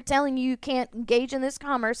 We're telling you can't engage in this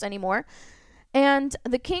commerce anymore. And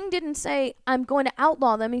the king didn't say, I'm going to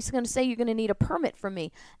outlaw them. He's going to say, you're going to need a permit from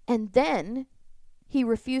me. And then he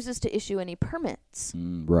refuses to issue any permits.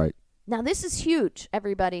 Right. Now, this is huge,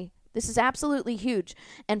 everybody. This is absolutely huge.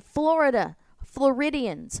 And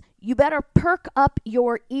Floridians, you better perk up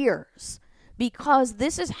your ears, because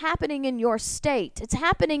this is happening in your state. It's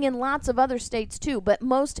happening in lots of other states too, but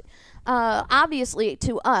most obviously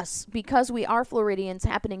to us, because we are Floridians,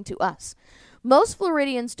 happening to us. Most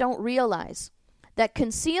Floridians don't realize that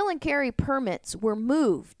conceal and carry permits were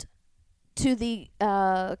moved to the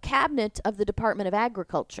cabinet of the Department of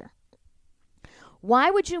Agriculture. Why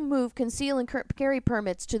would you move conceal and carry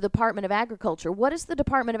permits to the Department of Agriculture? What does the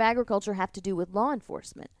Department of Agriculture have to do with law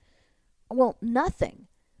enforcement? Well, nothing.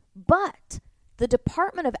 But the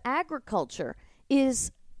Department of Agriculture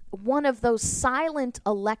is one of those silent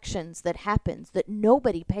elections that happens that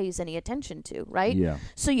nobody pays any attention to, right? Yeah.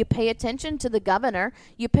 So you pay attention to the governor,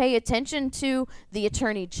 you pay attention to the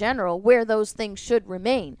attorney general, where those things should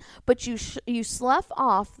remain, but you slough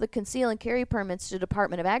off the conceal and carry permits to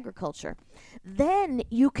Department of Agriculture. Then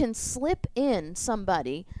you can slip in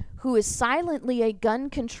somebody who is silently a gun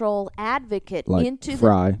control advocate Like into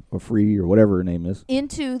Fry or Free or whatever her name is.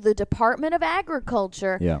 into the Department of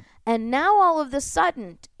Agriculture. Yeah. And now all of a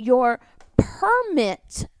sudden, your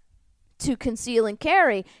permit to conceal and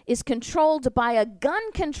carry is controlled by a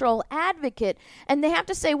gun control advocate. And they have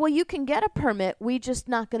to say, well, you can get a permit. We're just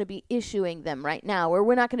not going to be issuing them right now. Or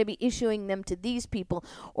we're not going to be issuing them to these people.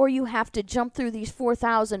 Or you have to jump through these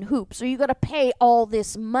 4,000 hoops. Or you got to pay all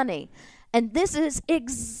this money. And this is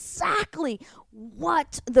exactly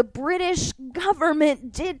what the British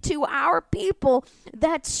government did to our people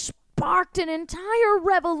that sparked an entire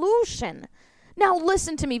revolution. Now,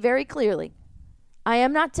 listen to me very clearly. I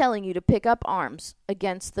am not telling you to pick up arms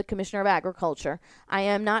against the Commissioner of Agriculture. I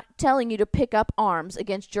am not telling you to pick up arms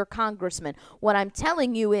against your congressman. What I'm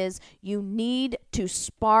telling you is you need to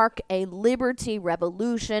spark a liberty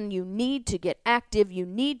revolution. You need to get active. You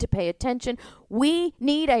need to pay attention. We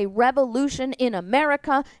need a revolution in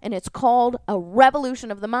America, and it's called a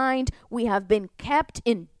revolution of the mind. We have been kept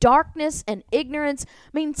in darkness and ignorance.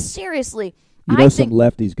 I mean, seriously. You know, some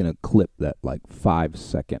lefty's going to clip that like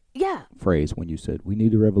 5-second Yeah. phrase when you said, we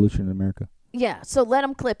need a revolution in America. Yeah, so let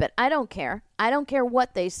them clip it. I don't care. I don't care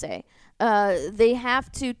what they say. They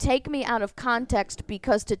have to take me out of context,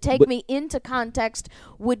 because to take me into context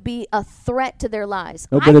would be a threat to their lives.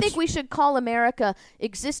 No, I think we should call America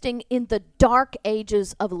existing in the dark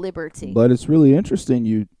ages of liberty. But it's really interesting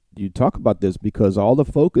you talk about this, because all the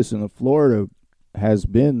focus in Florida has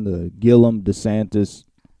been the Gillum, DeSantis,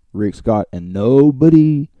 Rick Scott, and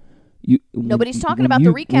nobody's talking about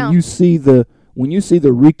the recount. When you see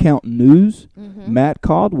the recount news, Matt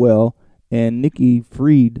Caldwell and Nikki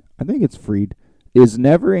Fried, I think it's Fried, is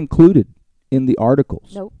never included in the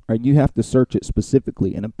articles. Nope. Right? You have to search it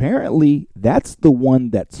specifically, and apparently that's the one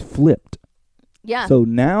that's flipped. Yeah. So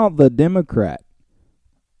now the Democrat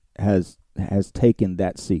has taken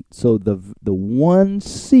that seat. So the one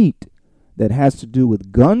seat that has to do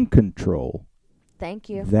with gun control, thank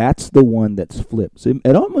you. that's the one that's flipped. So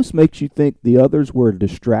it almost makes you think the others were a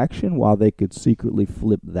distraction while they could secretly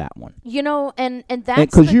flip that one. You know, and that's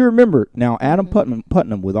because you remember now Adam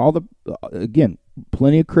Putnam with all the again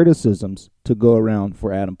plenty of criticisms to go around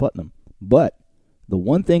for Adam Putnam, but the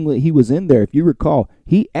one thing that he was in there, if you recall,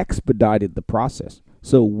 he expedited the process.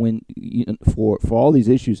 So when for all these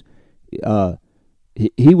issues,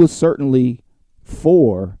 he was certainly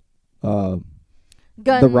for.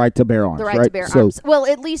 The right to bear arms, the right right? to bear arms. Well,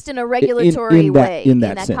 at least in a regulatory way, in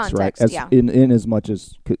that sense, context, right? yeah. In as much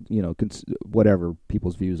as whatever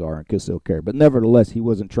people's views are on conceal carry, but nevertheless, he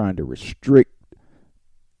wasn't trying to restrict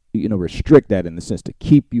that in the sense to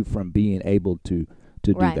keep you from being able to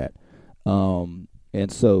do that.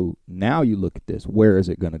 And so now you look at this. Where is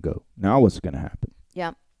it going to go? Now what's going to happen?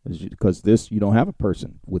 Yeah. Because you don't have a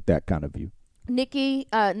person with that kind of view. Nikki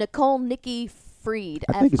Fried,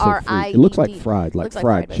 I think it's Fried. It looks like fried, like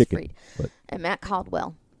fried chicken. And Matt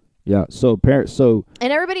Caldwell. Yeah. So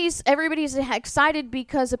and everybody's excited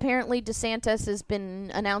because apparently DeSantis has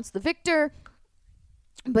been announced the victor.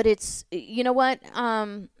 But it's, you know what?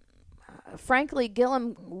 Frankly,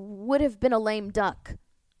 Gillum would have been a lame duck.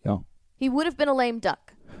 Yeah. He would have been a lame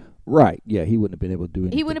duck. Right. Yeah, he wouldn't have been able to do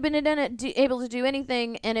anything. He wouldn't have been able to do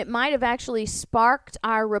anything, and it might have actually sparked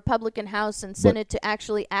our Republican House and Senate to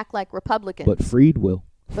actually act like Republicans. But Fried will.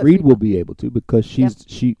 Fried will be able to, because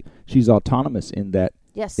she's autonomous in that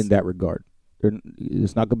regard.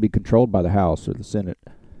 It's not going to be controlled by the House or the Senate.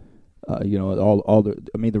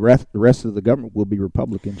 The rest of the government will be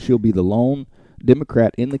Republican. She'll be the lone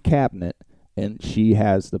Democrat in the cabinet, and she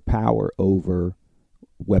has the power over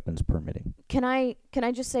weapons permitting. Can I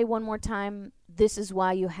just say one more time, this is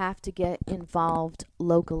why you have to get involved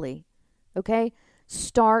locally. Okay?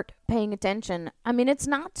 Start paying attention. I mean, it's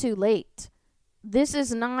not too late. This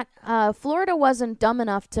is not Florida wasn't dumb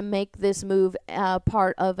enough to make this move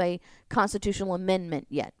part of a constitutional amendment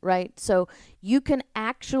yet, right? So you can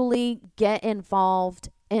actually get involved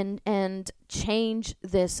and change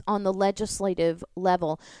this on the legislative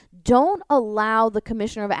level. Don't allow the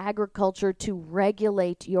Commissioner of Agriculture to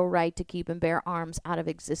regulate your right to keep and bear arms out of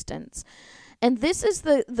existence. And this is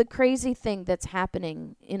the crazy thing that's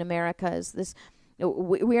happening in America is this.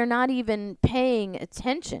 We are not even paying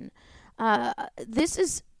attention. This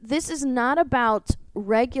is not about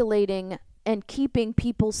regulating and keeping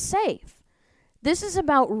people safe. This is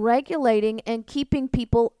about regulating and keeping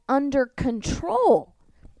people under control.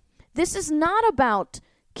 This is not about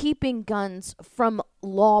keeping guns from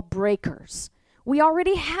lawbreakers. We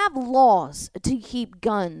already have laws to keep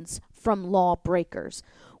guns from lawbreakers.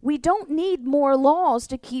 We don't need more laws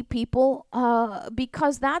to keep people,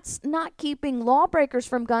 because that's not keeping lawbreakers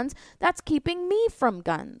from guns. That's keeping me from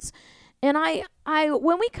guns. And I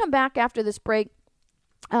when we come back after this break,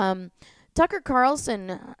 Tucker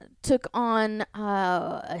Carlson took on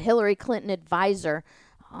a Hillary Clinton advisor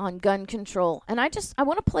on gun control, and I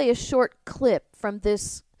want to play a short clip from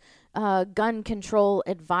this gun control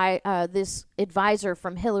this advisor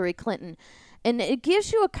from Hillary Clinton, and it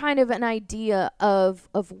gives you a kind of an idea of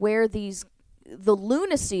where the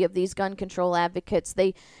lunacy of these gun control advocates.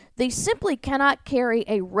 They simply cannot carry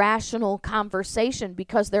a rational conversation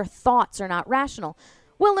because their thoughts are not rational.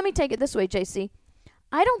 Well, let me take it this way, JC.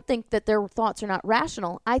 I don't think that their thoughts are not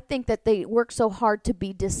rational. I think that they work so hard to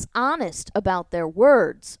be dishonest about their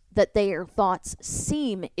words that their thoughts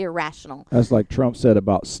seem irrational. That's like Trump said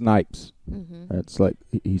about Snipes. That's like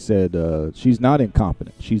he said, she's not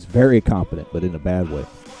incompetent. She's very competent, but in a bad way.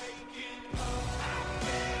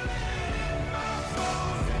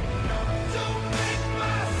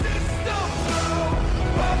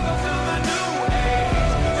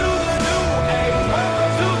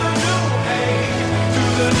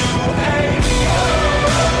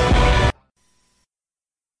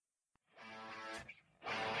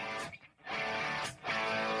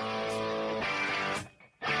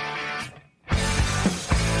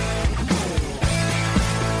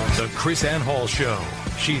 Chris Ann Hall Show.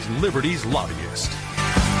 She's Liberty's lobbyist.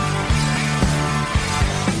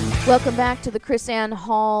 Welcome back to the Chris Ann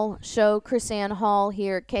Hall Show. Chris Ann Hall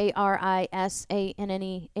here,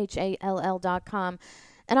 KrisAnnHall.com.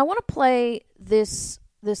 And I want to play this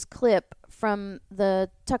clip from the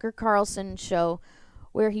Tucker Carlson show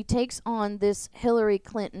where he takes on this Hillary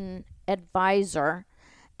Clinton advisor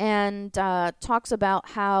and talks about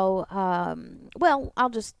how,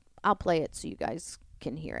 I'll play it so you guys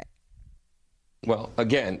can hear it. Well,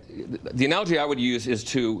 again, the analogy I would use is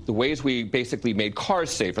to the ways we basically made cars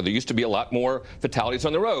safer. There used to be a lot more fatalities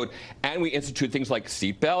on the road, and we instituted things like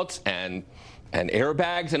seatbelts and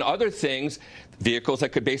airbags and other things, vehicles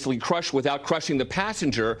that could basically crush without crushing the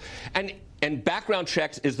passenger. And background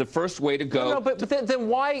checks is the first way to go. No, but then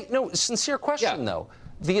why? No, sincere question, though.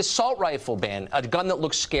 The assault rifle ban, a gun that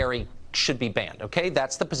looks scary, should be banned, okay?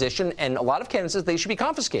 That's the position, and a lot of candidates say they should be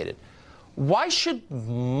confiscated. Why should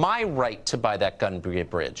my right to buy that gun be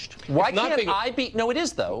abridged? Why can't I be? No, it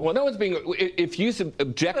is, though. Well, no one's being. If you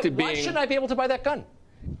object to being. Why shouldn't I be able to buy that gun?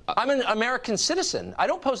 I'm an American citizen. I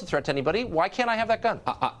don't pose a threat to anybody. Why can't I have that gun?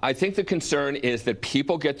 I think the concern is that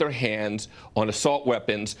people get their hands on assault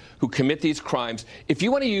weapons who commit these crimes. If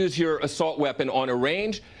you want to use your assault weapon on a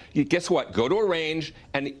range, guess what? Go to a range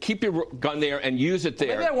and keep your gun there and use it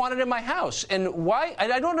there. Maybe I want it in my house. And why?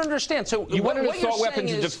 I don't understand. So you want an assault weapon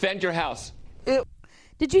to defend your house.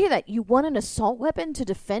 Did you hear that? You want an assault weapon to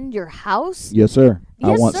defend your house? Yes, sir.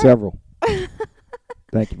 Yes, I want sir. several.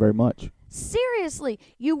 Thank you very much. Seriously,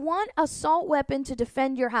 you want assault weapon to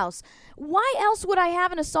defend your house. Why else would I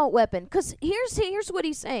have an assault weapon? Because here's what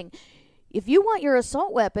he's saying. If you want your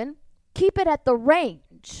assault weapon, keep it at the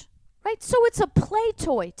range, right? So it's a play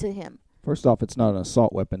toy to him. First off, it's not an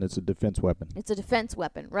assault weapon. It's a defense weapon. It's a defense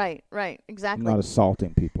weapon. Right, exactly. I'm not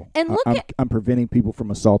assaulting people. And I'm preventing people from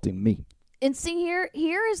assaulting me. And see,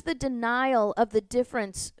 here is the denial of the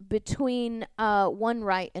difference between one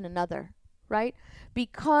right and another, right?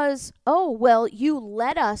 Because, you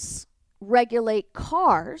let us regulate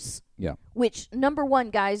cars. Yeah. Which, number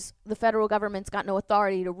one, guys, the federal government's got no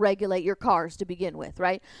authority to regulate your cars to begin with,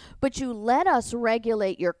 right? But you let us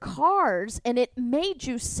regulate your cars, and it made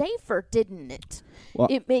you safer, didn't it? Well,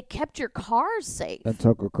 it kept your cars safe. And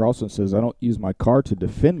Tucker Carlson says, I don't use my car to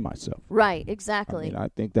defend myself. Right, exactly. I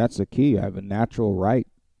think that's the key. I have a natural right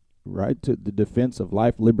to the defense of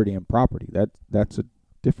life, liberty, and property. That's a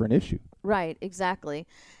different issue. Right, exactly.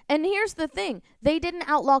 And here's the thing. They didn't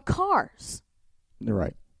outlaw cars.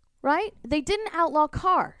 Right. Right? They didn't outlaw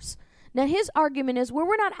cars. Now, his argument is,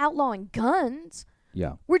 we're not outlawing guns.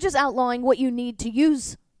 Yeah. We're just outlawing what you need to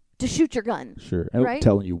use to shoot your gun. Sure. And right?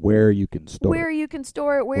 telling you where you can store it. Where you can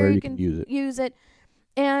store it, where you can use it.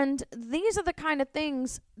 And these are the kind of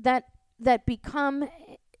things that become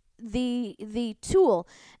the tool.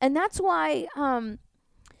 And that's why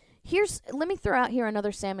let me throw out here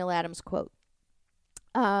another Samuel Adams quote.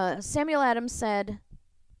 Samuel Adams said,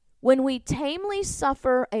 When we tamely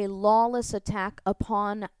suffer a lawless attack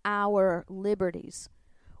upon our liberties,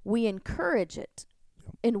 we encourage it,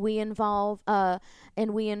 and we involve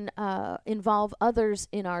others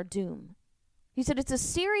in our doom. He said it's a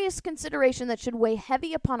serious consideration that should weigh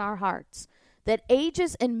heavy upon our hearts, that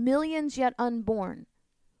ages and millions yet unborn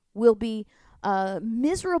will be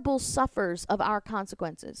miserable sufferers of our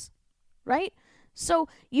consequences, right? So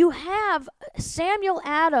you have Samuel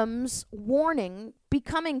Adams' warning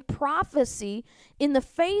becoming prophecy in the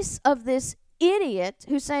face of this idiot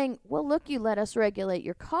who's saying, well, look, you let us regulate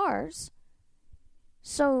your cars,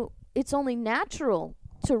 so it's only natural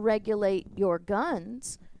to regulate your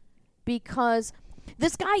guns, because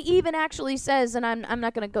this guy even actually says, and I'm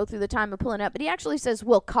not going to go through the time of pulling it up, but he actually says,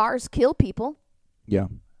 will cars kill people? Yeah.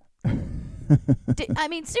 I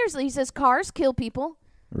mean, seriously, he says cars kill people.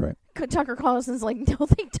 Right. Tucker Carlson's like, no,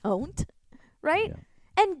 they don't, right?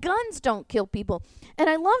 Yeah. And guns don't kill people. And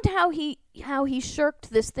I loved how he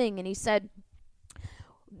shirked this thing, and he said,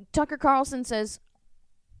 Tucker Carlson says,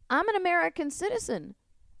 I'm an American citizen.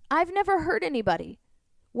 I've never hurt anybody.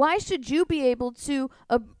 Why should you be able to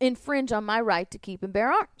infringe on my right to keep and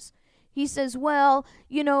bear arms? He says, well,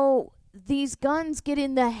 you know, these guns get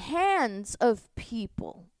in the hands of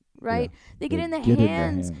people. Right? Yeah, they get in the get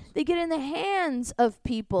hands. They get in the hands of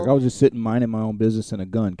people. Like I was just sitting minding my own business, and a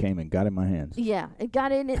gun came and got in my hands. Yeah, it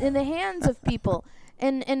got in the hands of people,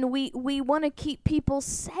 and we want to keep people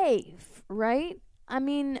safe, right? I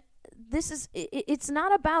mean, it's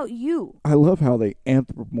not about you. I love how they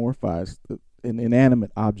anthropomorphize an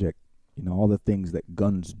inanimate object. You know, all the things that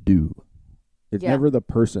guns do. It's never the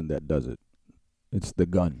person that does it. It's the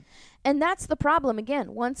gun. And that's the problem.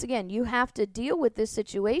 Once again, you have to deal with this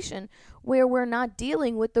situation where we're not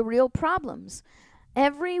dealing with the real problems.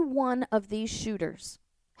 Every one of these shooters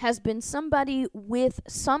has been somebody with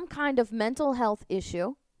some kind of mental health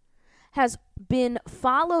issue, has been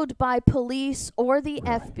followed by police or the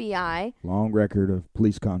FBI. Long record of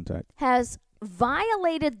police contact. Has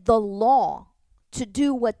violated the law to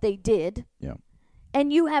do what they did. Yeah.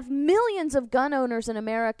 And you have millions of gun owners in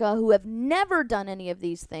America who have never done any of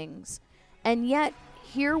these things. And yet,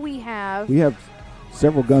 here we have... We have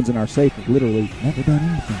several guns in our safe that literally never done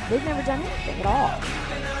anything. They've never done anything at all.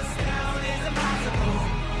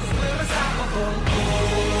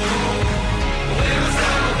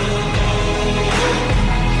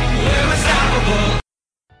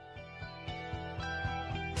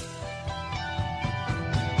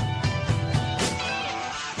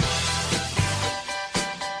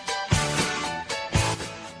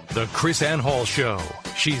 The Chris Ann Hall Show.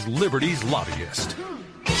 She's Liberty's lobbyist.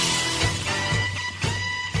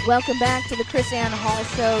 Welcome back to the Chris Ann Hall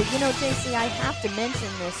Show. You know, JC, I have to mention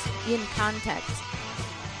this in context,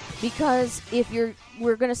 because if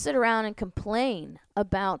we're going to sit around and complain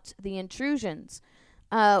about the intrusions,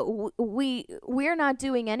 we're not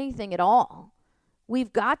doing anything at all.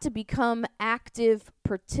 We've got to become active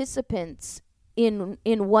participants in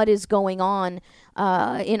what is going on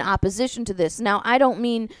in opposition to this. Now, I don't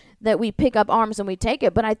mean that we pick up arms and we take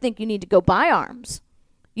it, but I think you need to go buy arms.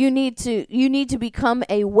 You need to become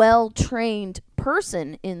a well-trained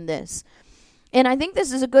person in this. And I think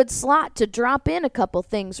this is a good slot to drop in a couple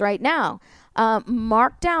things right now.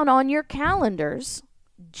 Mark down on your calendars,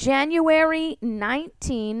 January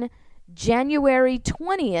 19, January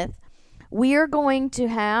 20th, we are going to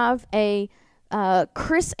have a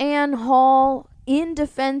Chris Ann Hall in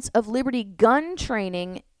Defense of Liberty gun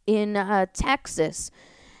training in Texas.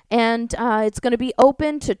 And it's going to be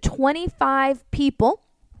open to 25 people.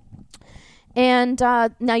 And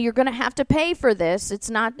now you're going to have to pay for this. It's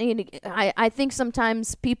not, I think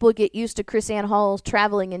sometimes people get used to Chris Ann Hall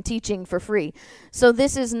traveling and teaching for free. So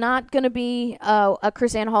this is not going to be a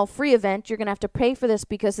Chris Ann Hall free event. You're going to have to pay for this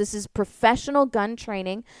because this is professional gun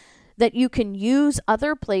training that you can use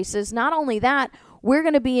other places. Not only that, we're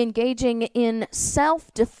going to be engaging in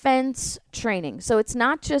self-defense training. So it's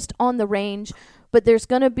not just on the range, but there's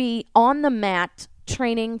going to be on the mat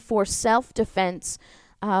training for self-defense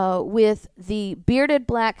with the bearded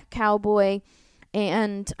black cowboy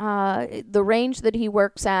and the range that he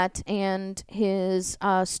works at and his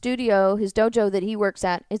studio, his dojo that he works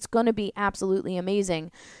at. It's going to be absolutely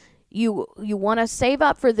amazing. You want to save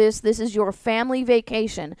up for this. This is your family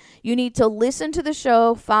vacation. You need to listen to the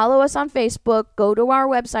show, follow us on Facebook, go to our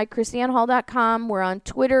website, chrisannhall.com. We're on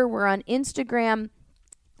Twitter, we're on Instagram,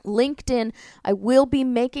 LinkedIn. I will be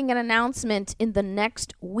making an announcement in the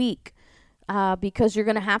next week because you're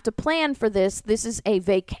going to have to plan for this. This is a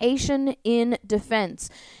vacation in defense.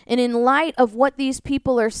 And in light of what these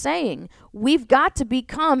people are saying, we've got to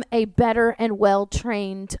become a better and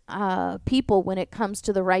well-trained people when it comes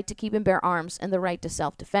to the right to keep and bear arms and the right to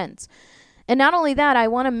self-defense. And not only that, I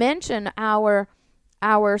want to mention our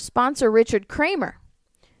sponsor, Richard Kramer,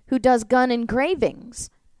 who does gun engravings.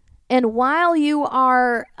 And while you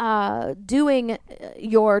are doing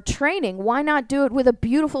your training, why not do it with a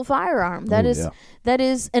beautiful firearm that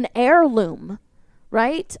is an heirloom,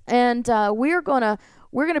 right? And we're gonna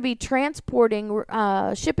be transporting,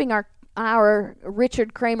 shipping our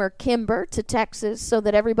Richard Kramer Kimber to Texas so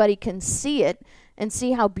that everybody can see it and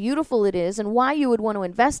see how beautiful it is and why you would want to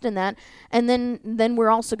invest in that. And then we're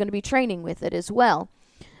also going to be training with it as well.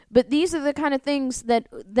 But these are the kind of things that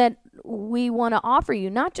we want to offer you,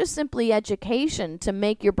 not just simply education to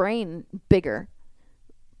make your brain bigger,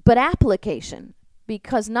 but application,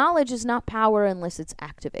 because knowledge is not power unless it's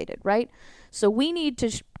activated, right? So we need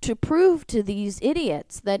to prove to these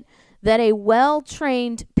idiots that a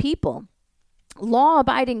well-trained people,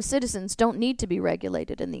 law-abiding citizens, don't need to be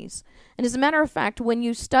regulated in these. And as a matter of fact, when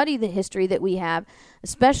you study the history that we have,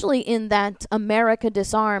 especially in that America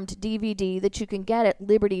Disarmed DVD that you can get at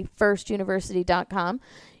libertyfirstuniversity.com,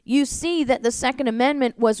 you see that the Second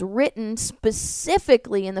Amendment was written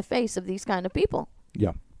specifically in the face of these kind of people.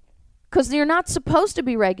 Yeah. Because you're not supposed to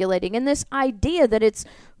be regulating. And this idea that it's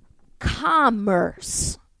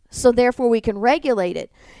commerce, so therefore we can regulate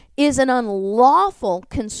it, is an unlawful,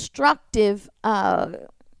 constructive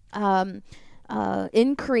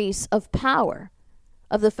increase of power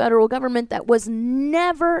of the federal government that was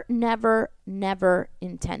never, never, never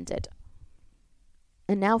intended.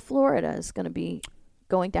 And now Florida is going to be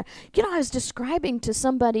going down. You know, I was describing to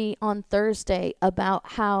somebody on Thursday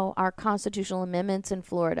about how our constitutional amendments in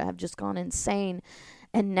Florida have just gone insane.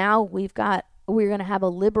 And now we're going to have a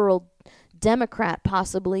liberal Democrat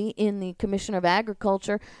possibly in the Commissioner of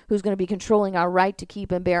Agriculture who's going to be controlling our right to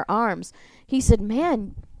keep and bear arms. He said,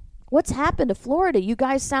 man, what's happened to Florida? You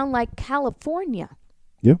guys sound like California.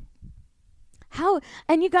 Yeah. How?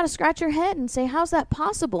 And you got to scratch your head and say, how's that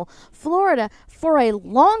possible? Florida, for a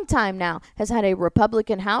long time now, has had a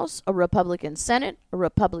Republican House, a Republican Senate, a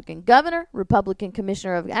Republican governor, Republican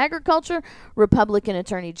Commissioner of Agriculture, Republican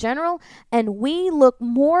Attorney General, and we look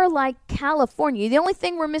more like California. The only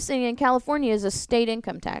thing we're missing in California is a state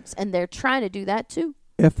income tax, and they're trying to do that too.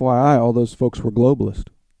 FYI, all those folks were globalist.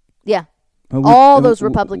 Yeah. All those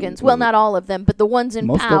Republicans, well, not all of them, but the ones in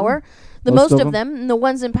power, most of them, and the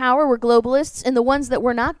ones in power were globalists, and the ones that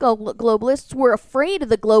were not globalists were afraid of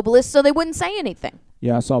the globalists, so they wouldn't say anything.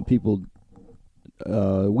 Yeah, I saw people,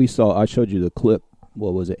 I showed you the clip,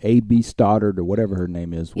 what was it, A.B. Stoddard or whatever her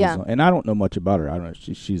name is. Yeah. And I don't know much about her. I don't know,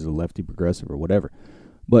 she's a lefty progressive or whatever.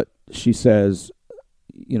 But she says,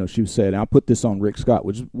 she said, I put this on Rick Scott,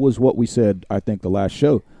 which was what we said, I think, the last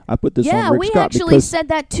show. I put this on Rick Scott. Yeah, we actually said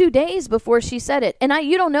that 2 days before she said it. And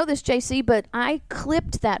you don't know this, JC, but I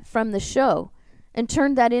clipped that from the show and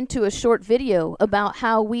turned that into a short video about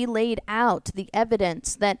how we laid out the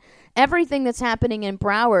evidence that everything that's happening in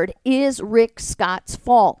Broward is Rick Scott's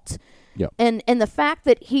fault. Yep. And the fact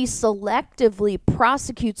that he selectively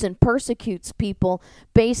prosecutes and persecutes people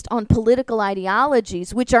based on political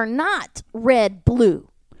ideologies, which are not red-blue.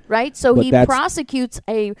 Right? So he prosecutes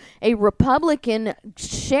a Republican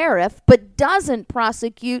sheriff, but doesn't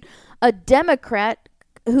prosecute a Democrat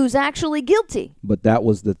who's actually guilty. But that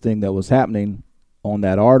was the thing that was happening on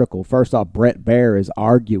that article. First off, Brett Baer is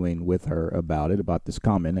arguing with her about this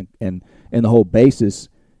comment, and the whole basis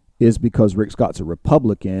is because Rick Scott's a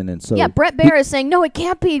Republican, and so Brett Baer is saying no, it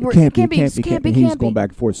can't be. It can't be. He's going back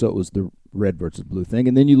and forth. So it was the red versus blue thing,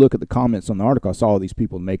 and then you look at the comments on the article. I saw all these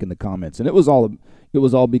people making the comments, and it was all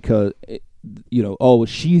because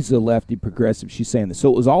she's a lefty progressive. She's saying this, so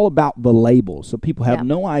it was all about the label. So people have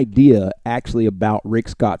no idea actually about Rick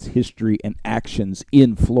Scott's history and actions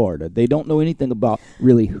in Florida. They don't know anything about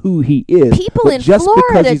really who he is. People in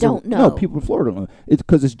Florida don't know. No, people in Florida don't know. It's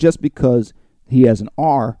because it's just because he has an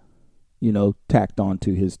R, tacked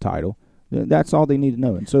onto his title. That's all they need to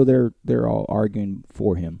know, and so they're all arguing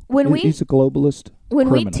for him. He's a globalist. When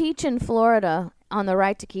criminal. We teach in Florida on the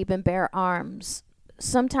right to keep and bear arms,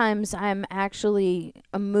 sometimes I'm actually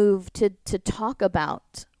moved to talk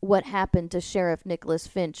about what happened to Sheriff Nicholas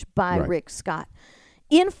Finch by Rick Scott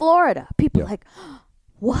in Florida. People are like,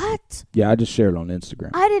 what? Yeah, I just shared it on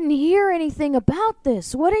Instagram. I didn't hear anything about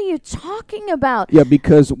this. What are you talking about? Yeah,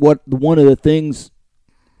 because one of the things,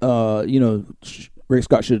 Rick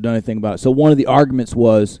Scott should have done anything about it. So one of the arguments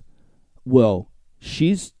was, well,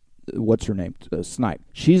 what's her name? Snipe.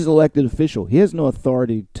 She's an elected official. He has no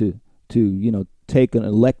authority to take an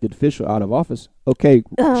elected official out of office. Okay,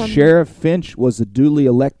 Sheriff Finch was a duly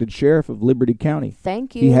elected sheriff of Liberty County.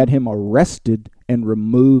 Thank you. He had him arrested and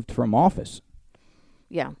removed from office.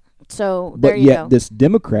 Yeah. So there But you yet go. this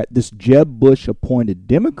Democrat, this Jeb Bush appointed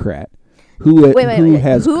Democrat, who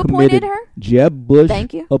has Who appointed committed her? Jeb Bush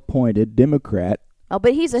Thank you. appointed Democrat Oh,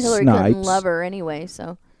 but he's a Hillary Clinton Snipes. lover anyway,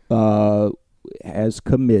 so. has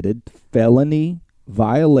committed felony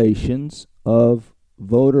violations of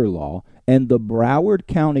voter law, and the Broward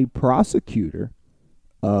County prosecutor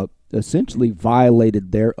essentially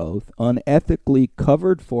violated their oath, unethically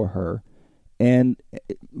covered for her. And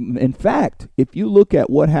in fact, if you look at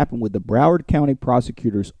what happened with the Broward County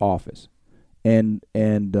prosecutor's office, and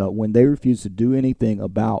when they refused to do anything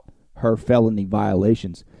about her felony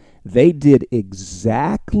violations, they did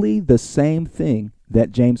exactly the same thing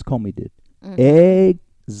that James Comey did.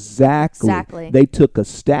 Exactly. They took a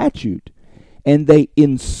statute and they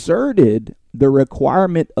inserted the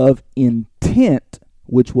requirement of intent,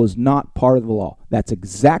 which was not part of the law. That's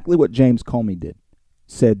exactly what James Comey did.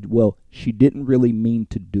 Said, well, she didn't really mean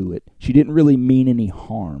to do it. She didn't really mean any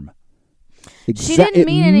harm. She didn't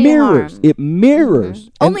mean any harm. It mirrors.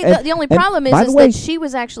 Mm-hmm. The only problem is the way, that she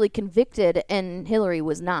was actually convicted and Hillary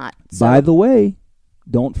was not. So. By the way,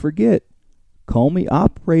 don't forget, Comey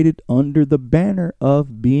operated under the banner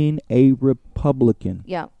of being a Republican.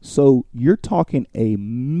 Yeah. So you're talking a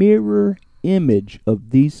mirror image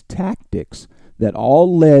of these tactics that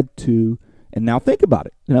all led to, and now think about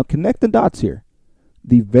it. Now connect the dots here.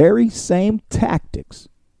 The very same tactics,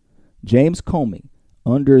 James Comey,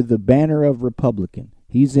 under the banner of Republican,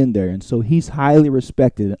 he's in there, and so he's highly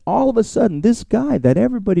respected. And all of a sudden, this guy that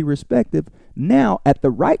everybody respected, now at the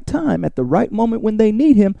right time, at the right moment when they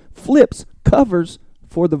need him, flips, covers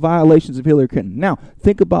for the violations of Hillary Clinton. Now,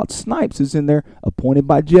 think about Snipes is in there, appointed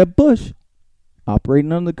by Jeb Bush,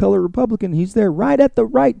 operating under the color Republican. He's there right at the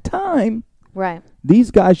right time. Right.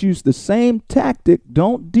 These guys use the same tactic.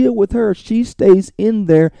 Don't deal with her. She stays in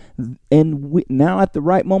there. And now at the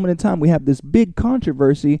right moment in time, we have this big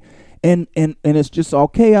controversy. And it's just all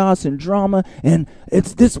chaos and drama. And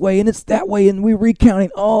it's this way and it's that way. And we're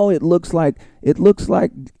recounting. Oh, it looks like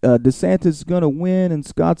DeSantis is going to win and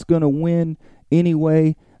Scott's going to win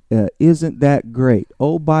anyway. Isn't that great?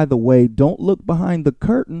 Oh, by the way, don't look behind the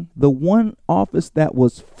curtain. The one office that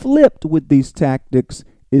was flipped with these tactics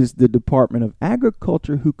is the Department of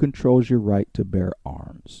Agriculture, who controls your right to bear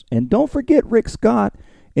arms. And don't forget Rick Scott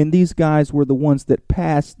and these guys were the ones that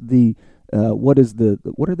passed the what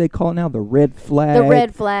are they calling now? The red flag. The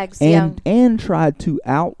red flags, and tried to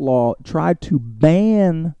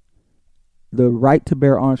ban the right to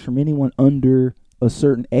bear arms from anyone under a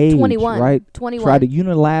certain age. 21. Right? 21. Try to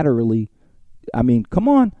unilaterally. I mean, come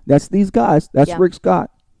on. That's these guys. That's Rick Scott.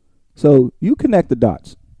 So you connect the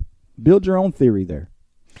dots. Build your own theory there.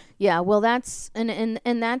 Yeah, well, that's and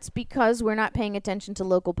that's because we're not paying attention to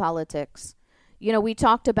local politics. You know, we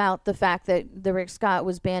talked about the fact that the Rick Scott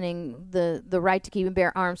was banning the right to keep and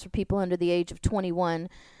bear arms for people under the age of 21.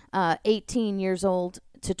 18 years old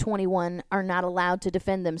to 21 are not allowed to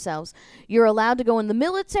defend themselves. You're allowed to go in the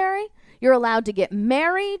military. You're allowed to get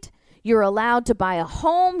married. You're allowed to buy a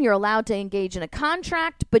home. You're allowed to engage in a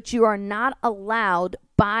contract, but you are not allowed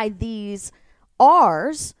by these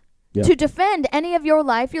R's to defend any of your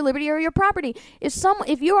life, your liberty, or your property.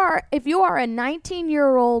 If you are a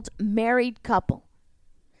 19-year-old married couple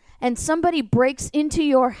and somebody breaks into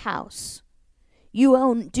your house,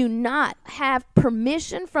 you do not have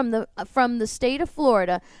permission from the state of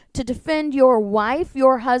Florida to defend your wife,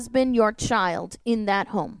 your husband, your child in that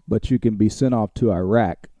home. But you can be sent off to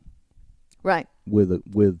Iraq, right,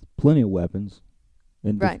 with plenty of weapons,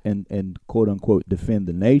 and and quote unquote defend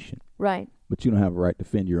the nation, right. But you don't have a right to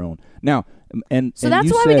defend your own. Now, so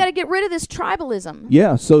that's why we got to get rid of this tribalism.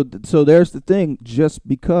 Yeah. So there's the thing. Just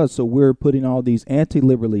because, we're putting all these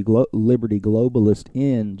anti-liberty globalists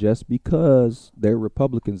in just because they're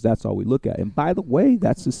Republicans. That's all we look at. And by the way,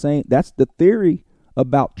 that's the same. That's the theory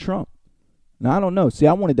about Trump. Now I don't know. See,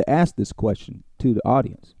 I wanted to ask this question to the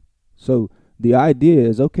audience. So the idea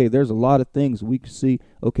is, okay, there's a lot of things we can see.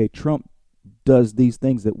 Okay, Trump does these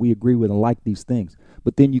things that we agree with and like these things.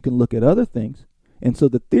 But then you can look at other things. And so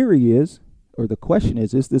the theory is, or the question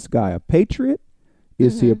is this guy a patriot?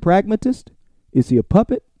 Is he a pragmatist? Is he a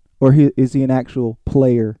puppet? Or is he an actual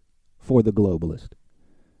player for the globalist?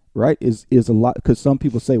 Right? Is a lot, because some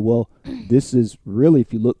people say, well, this is really,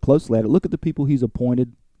 if you look closely at it, look at the people he's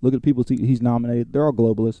appointed, look at the people he's nominated, they're all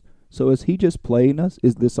globalists. So is he just playing us?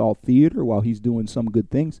 Is this all theater while he's doing some good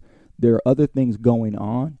things? There are other things going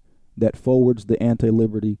on that forwards the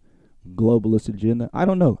anti-liberty globalist agenda. I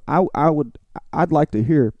don't know. I'd like to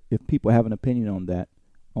hear if people have an opinion on that,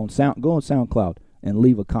 go on SoundCloud and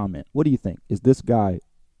leave a comment. What do you think?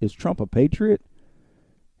 Is Trump a patriot?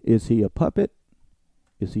 Is he a puppet?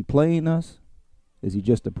 Is he playing us? Is he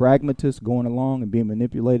just a pragmatist going along and being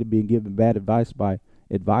manipulated, being given bad advice by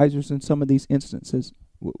advisors in some of these instances?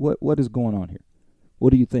 What is going on here?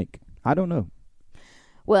 What do you think? I don't know.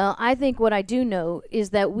 Well, I think what I do know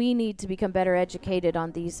is that we need to become better educated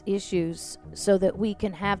on these issues so that we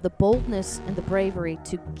can have the boldness and the bravery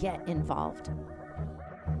to get involved.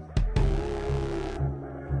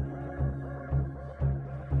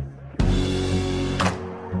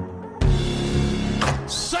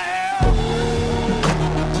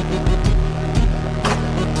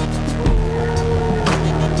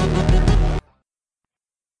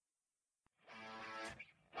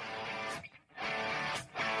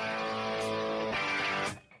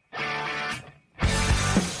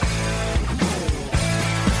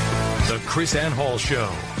 The Chris Ann Hall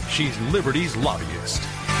Show. She's Liberty's lobbyist.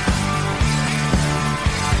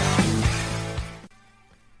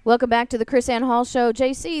 Welcome back to the Chris Ann Hall Show.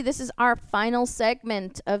 JC, this is our final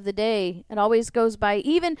segment of the day. It always goes by,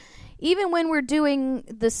 even when we're doing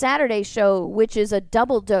the Saturday show, which is a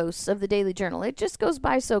double dose of the Daily Journal. It just goes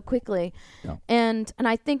by so quickly. Yeah. And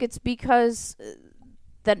I think it's because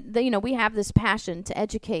we have this passion to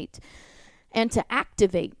educate and to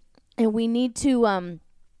activate. And we need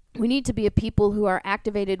to be a people who are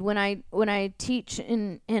activated. When I teach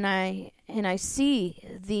and I see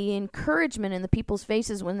the encouragement in the people's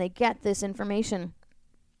faces when they get this information.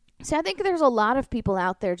 See, I think there's a lot of people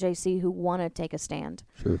out there, JC, who want to take a stand.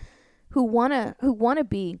 Sure. Who want to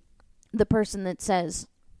be the person that says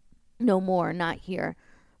no more, not here.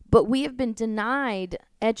 But we have been denied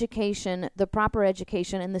education, the proper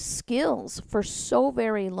education and the skills for so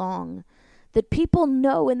very long that people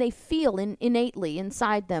know and they feel innately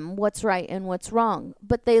inside them what's right and what's wrong.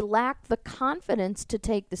 But they lack the confidence to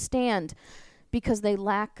take the stand because they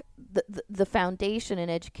lack the foundation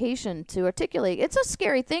and education to articulate. It's a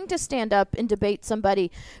scary thing to stand up and debate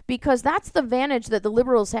somebody because that's the advantage that the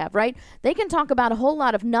liberals have, right? They can talk about a whole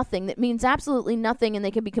lot of nothing that means absolutely nothing and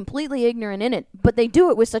they can be completely ignorant in it, but they do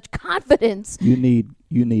it with such confidence. You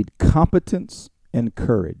need competence and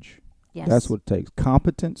courage. Yes. That's what it takes,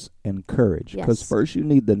 competence and courage. Because first you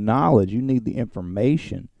need the knowledge, you need the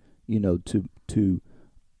information, to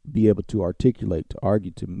be able to articulate, to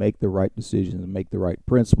argue, to make the right decisions and make the right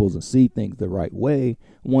principles and see things the right way.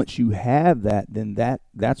 Once you have that, then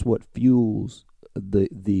that's what fuels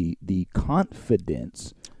the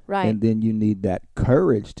confidence. Right. And then you need that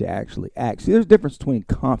courage to actually act. See, there's a difference between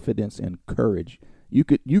confidence and courage. You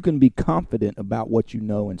can be confident about what you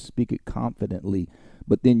know and speak it confidently,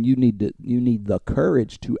 but then you need the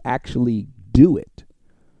courage to actually do it.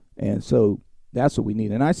 And so that's what we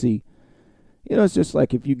need. And I see, it's just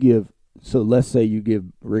like if you let's say you give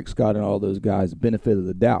Rick Scott and all those guys the benefit of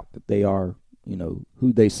the doubt that they are,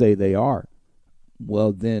 who they say they are.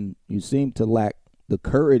 Well, then you seem to lack the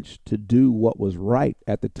courage to do what was right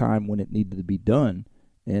at the time when it needed to be done.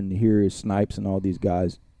 And here is Snipes and all these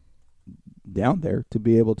guys down there to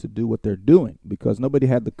be able to do what they're doing because nobody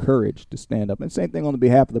had the courage to stand up. And same thing on the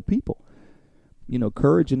behalf of the people.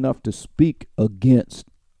 Courage enough to speak against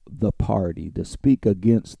the party, to speak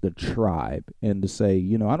against the tribe, and to say,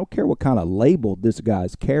 I don't care what kind of label this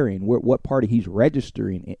guy's carrying, what party he's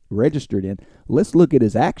registered in. Let's look at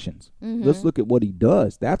his actions. Mm-hmm. Let's look at what he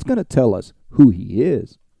does. That's going to tell us who he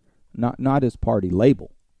is, not his party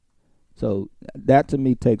label. So that to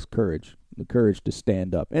me takes courage, the courage to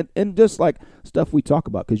stand up. And just like stuff we talk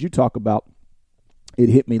about, because you talk about, it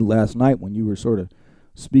hit me last night when you were sort of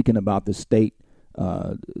speaking about the state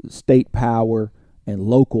power and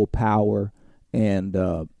local power and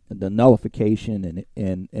the nullification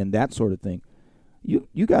and that sort of thing.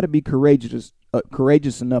 You got to be courageous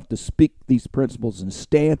enough to speak these principles and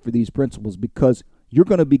stand for these principles because you're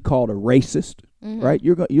going to be called a racist, mm-hmm. right?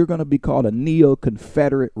 You're going to be called a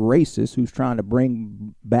neo-Confederate racist who's trying to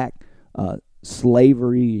bring back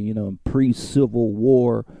slavery, pre-Civil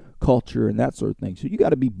War culture and that sort of thing. So you got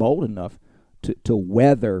to be bold enough to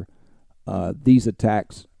weather these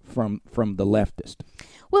attacks from the leftist.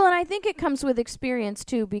 Well, and I think it comes with experience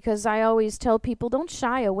too, because I always tell people don't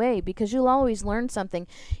shy away because you'll always learn something.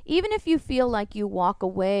 Even if you feel like you walk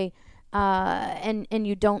away and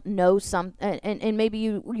you don't know and maybe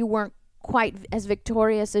you weren't quite as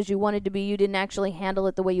victorious as you wanted to be, you didn't actually handle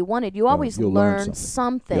it the way you wanted. You always learn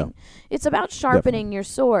something. Yeah. It's about sharpening your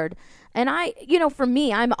sword. And for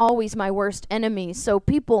me, I'm always my worst enemy. So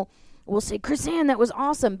people will say, Chris-Ann, that was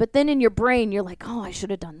awesome. But then in your brain, you're like, oh, I should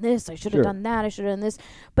have done this. I should have done that. I should have done this.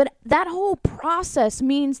 But that whole process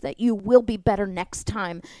means that you will be better next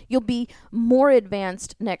time. You'll be more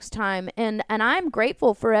advanced next time. And I'm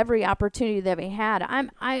grateful for every opportunity that we had.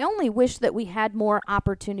 I only wish that we had more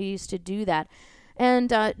opportunities to do that.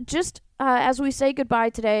 And as we say goodbye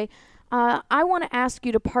today, I want to ask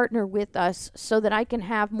you to partner with us so that I can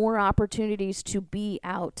have more opportunities to be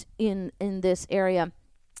out in this area.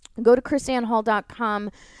 Go to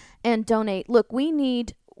chrisannhall.com and donate. Look, we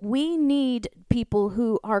need people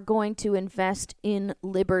who are going to invest in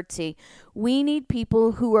liberty. We need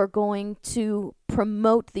people who are going to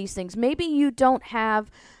promote these things. Maybe you don't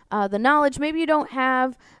have the knowledge. Maybe you don't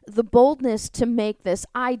have the boldness to make this.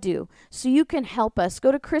 I do. So you can help us.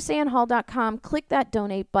 Go to chrisannhall.com, click that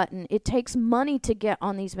donate button. It takes money to get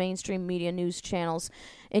on these mainstream media news channels,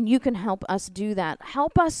 and you can help us do that.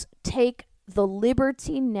 Help us take the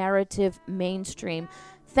liberty narrative mainstream.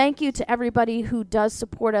 Thank you to everybody who does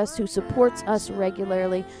support us, who supports us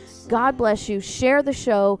regularly. God bless you. Share the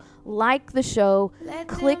show, like the show,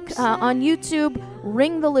 click on YouTube,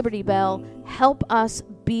 ring the Liberty Bell. Help us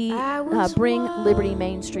bring liberty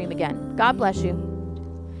mainstream again. God bless you.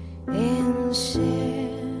 In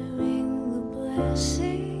sharing the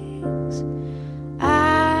blessings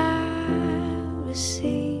I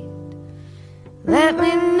received, let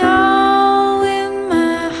me know.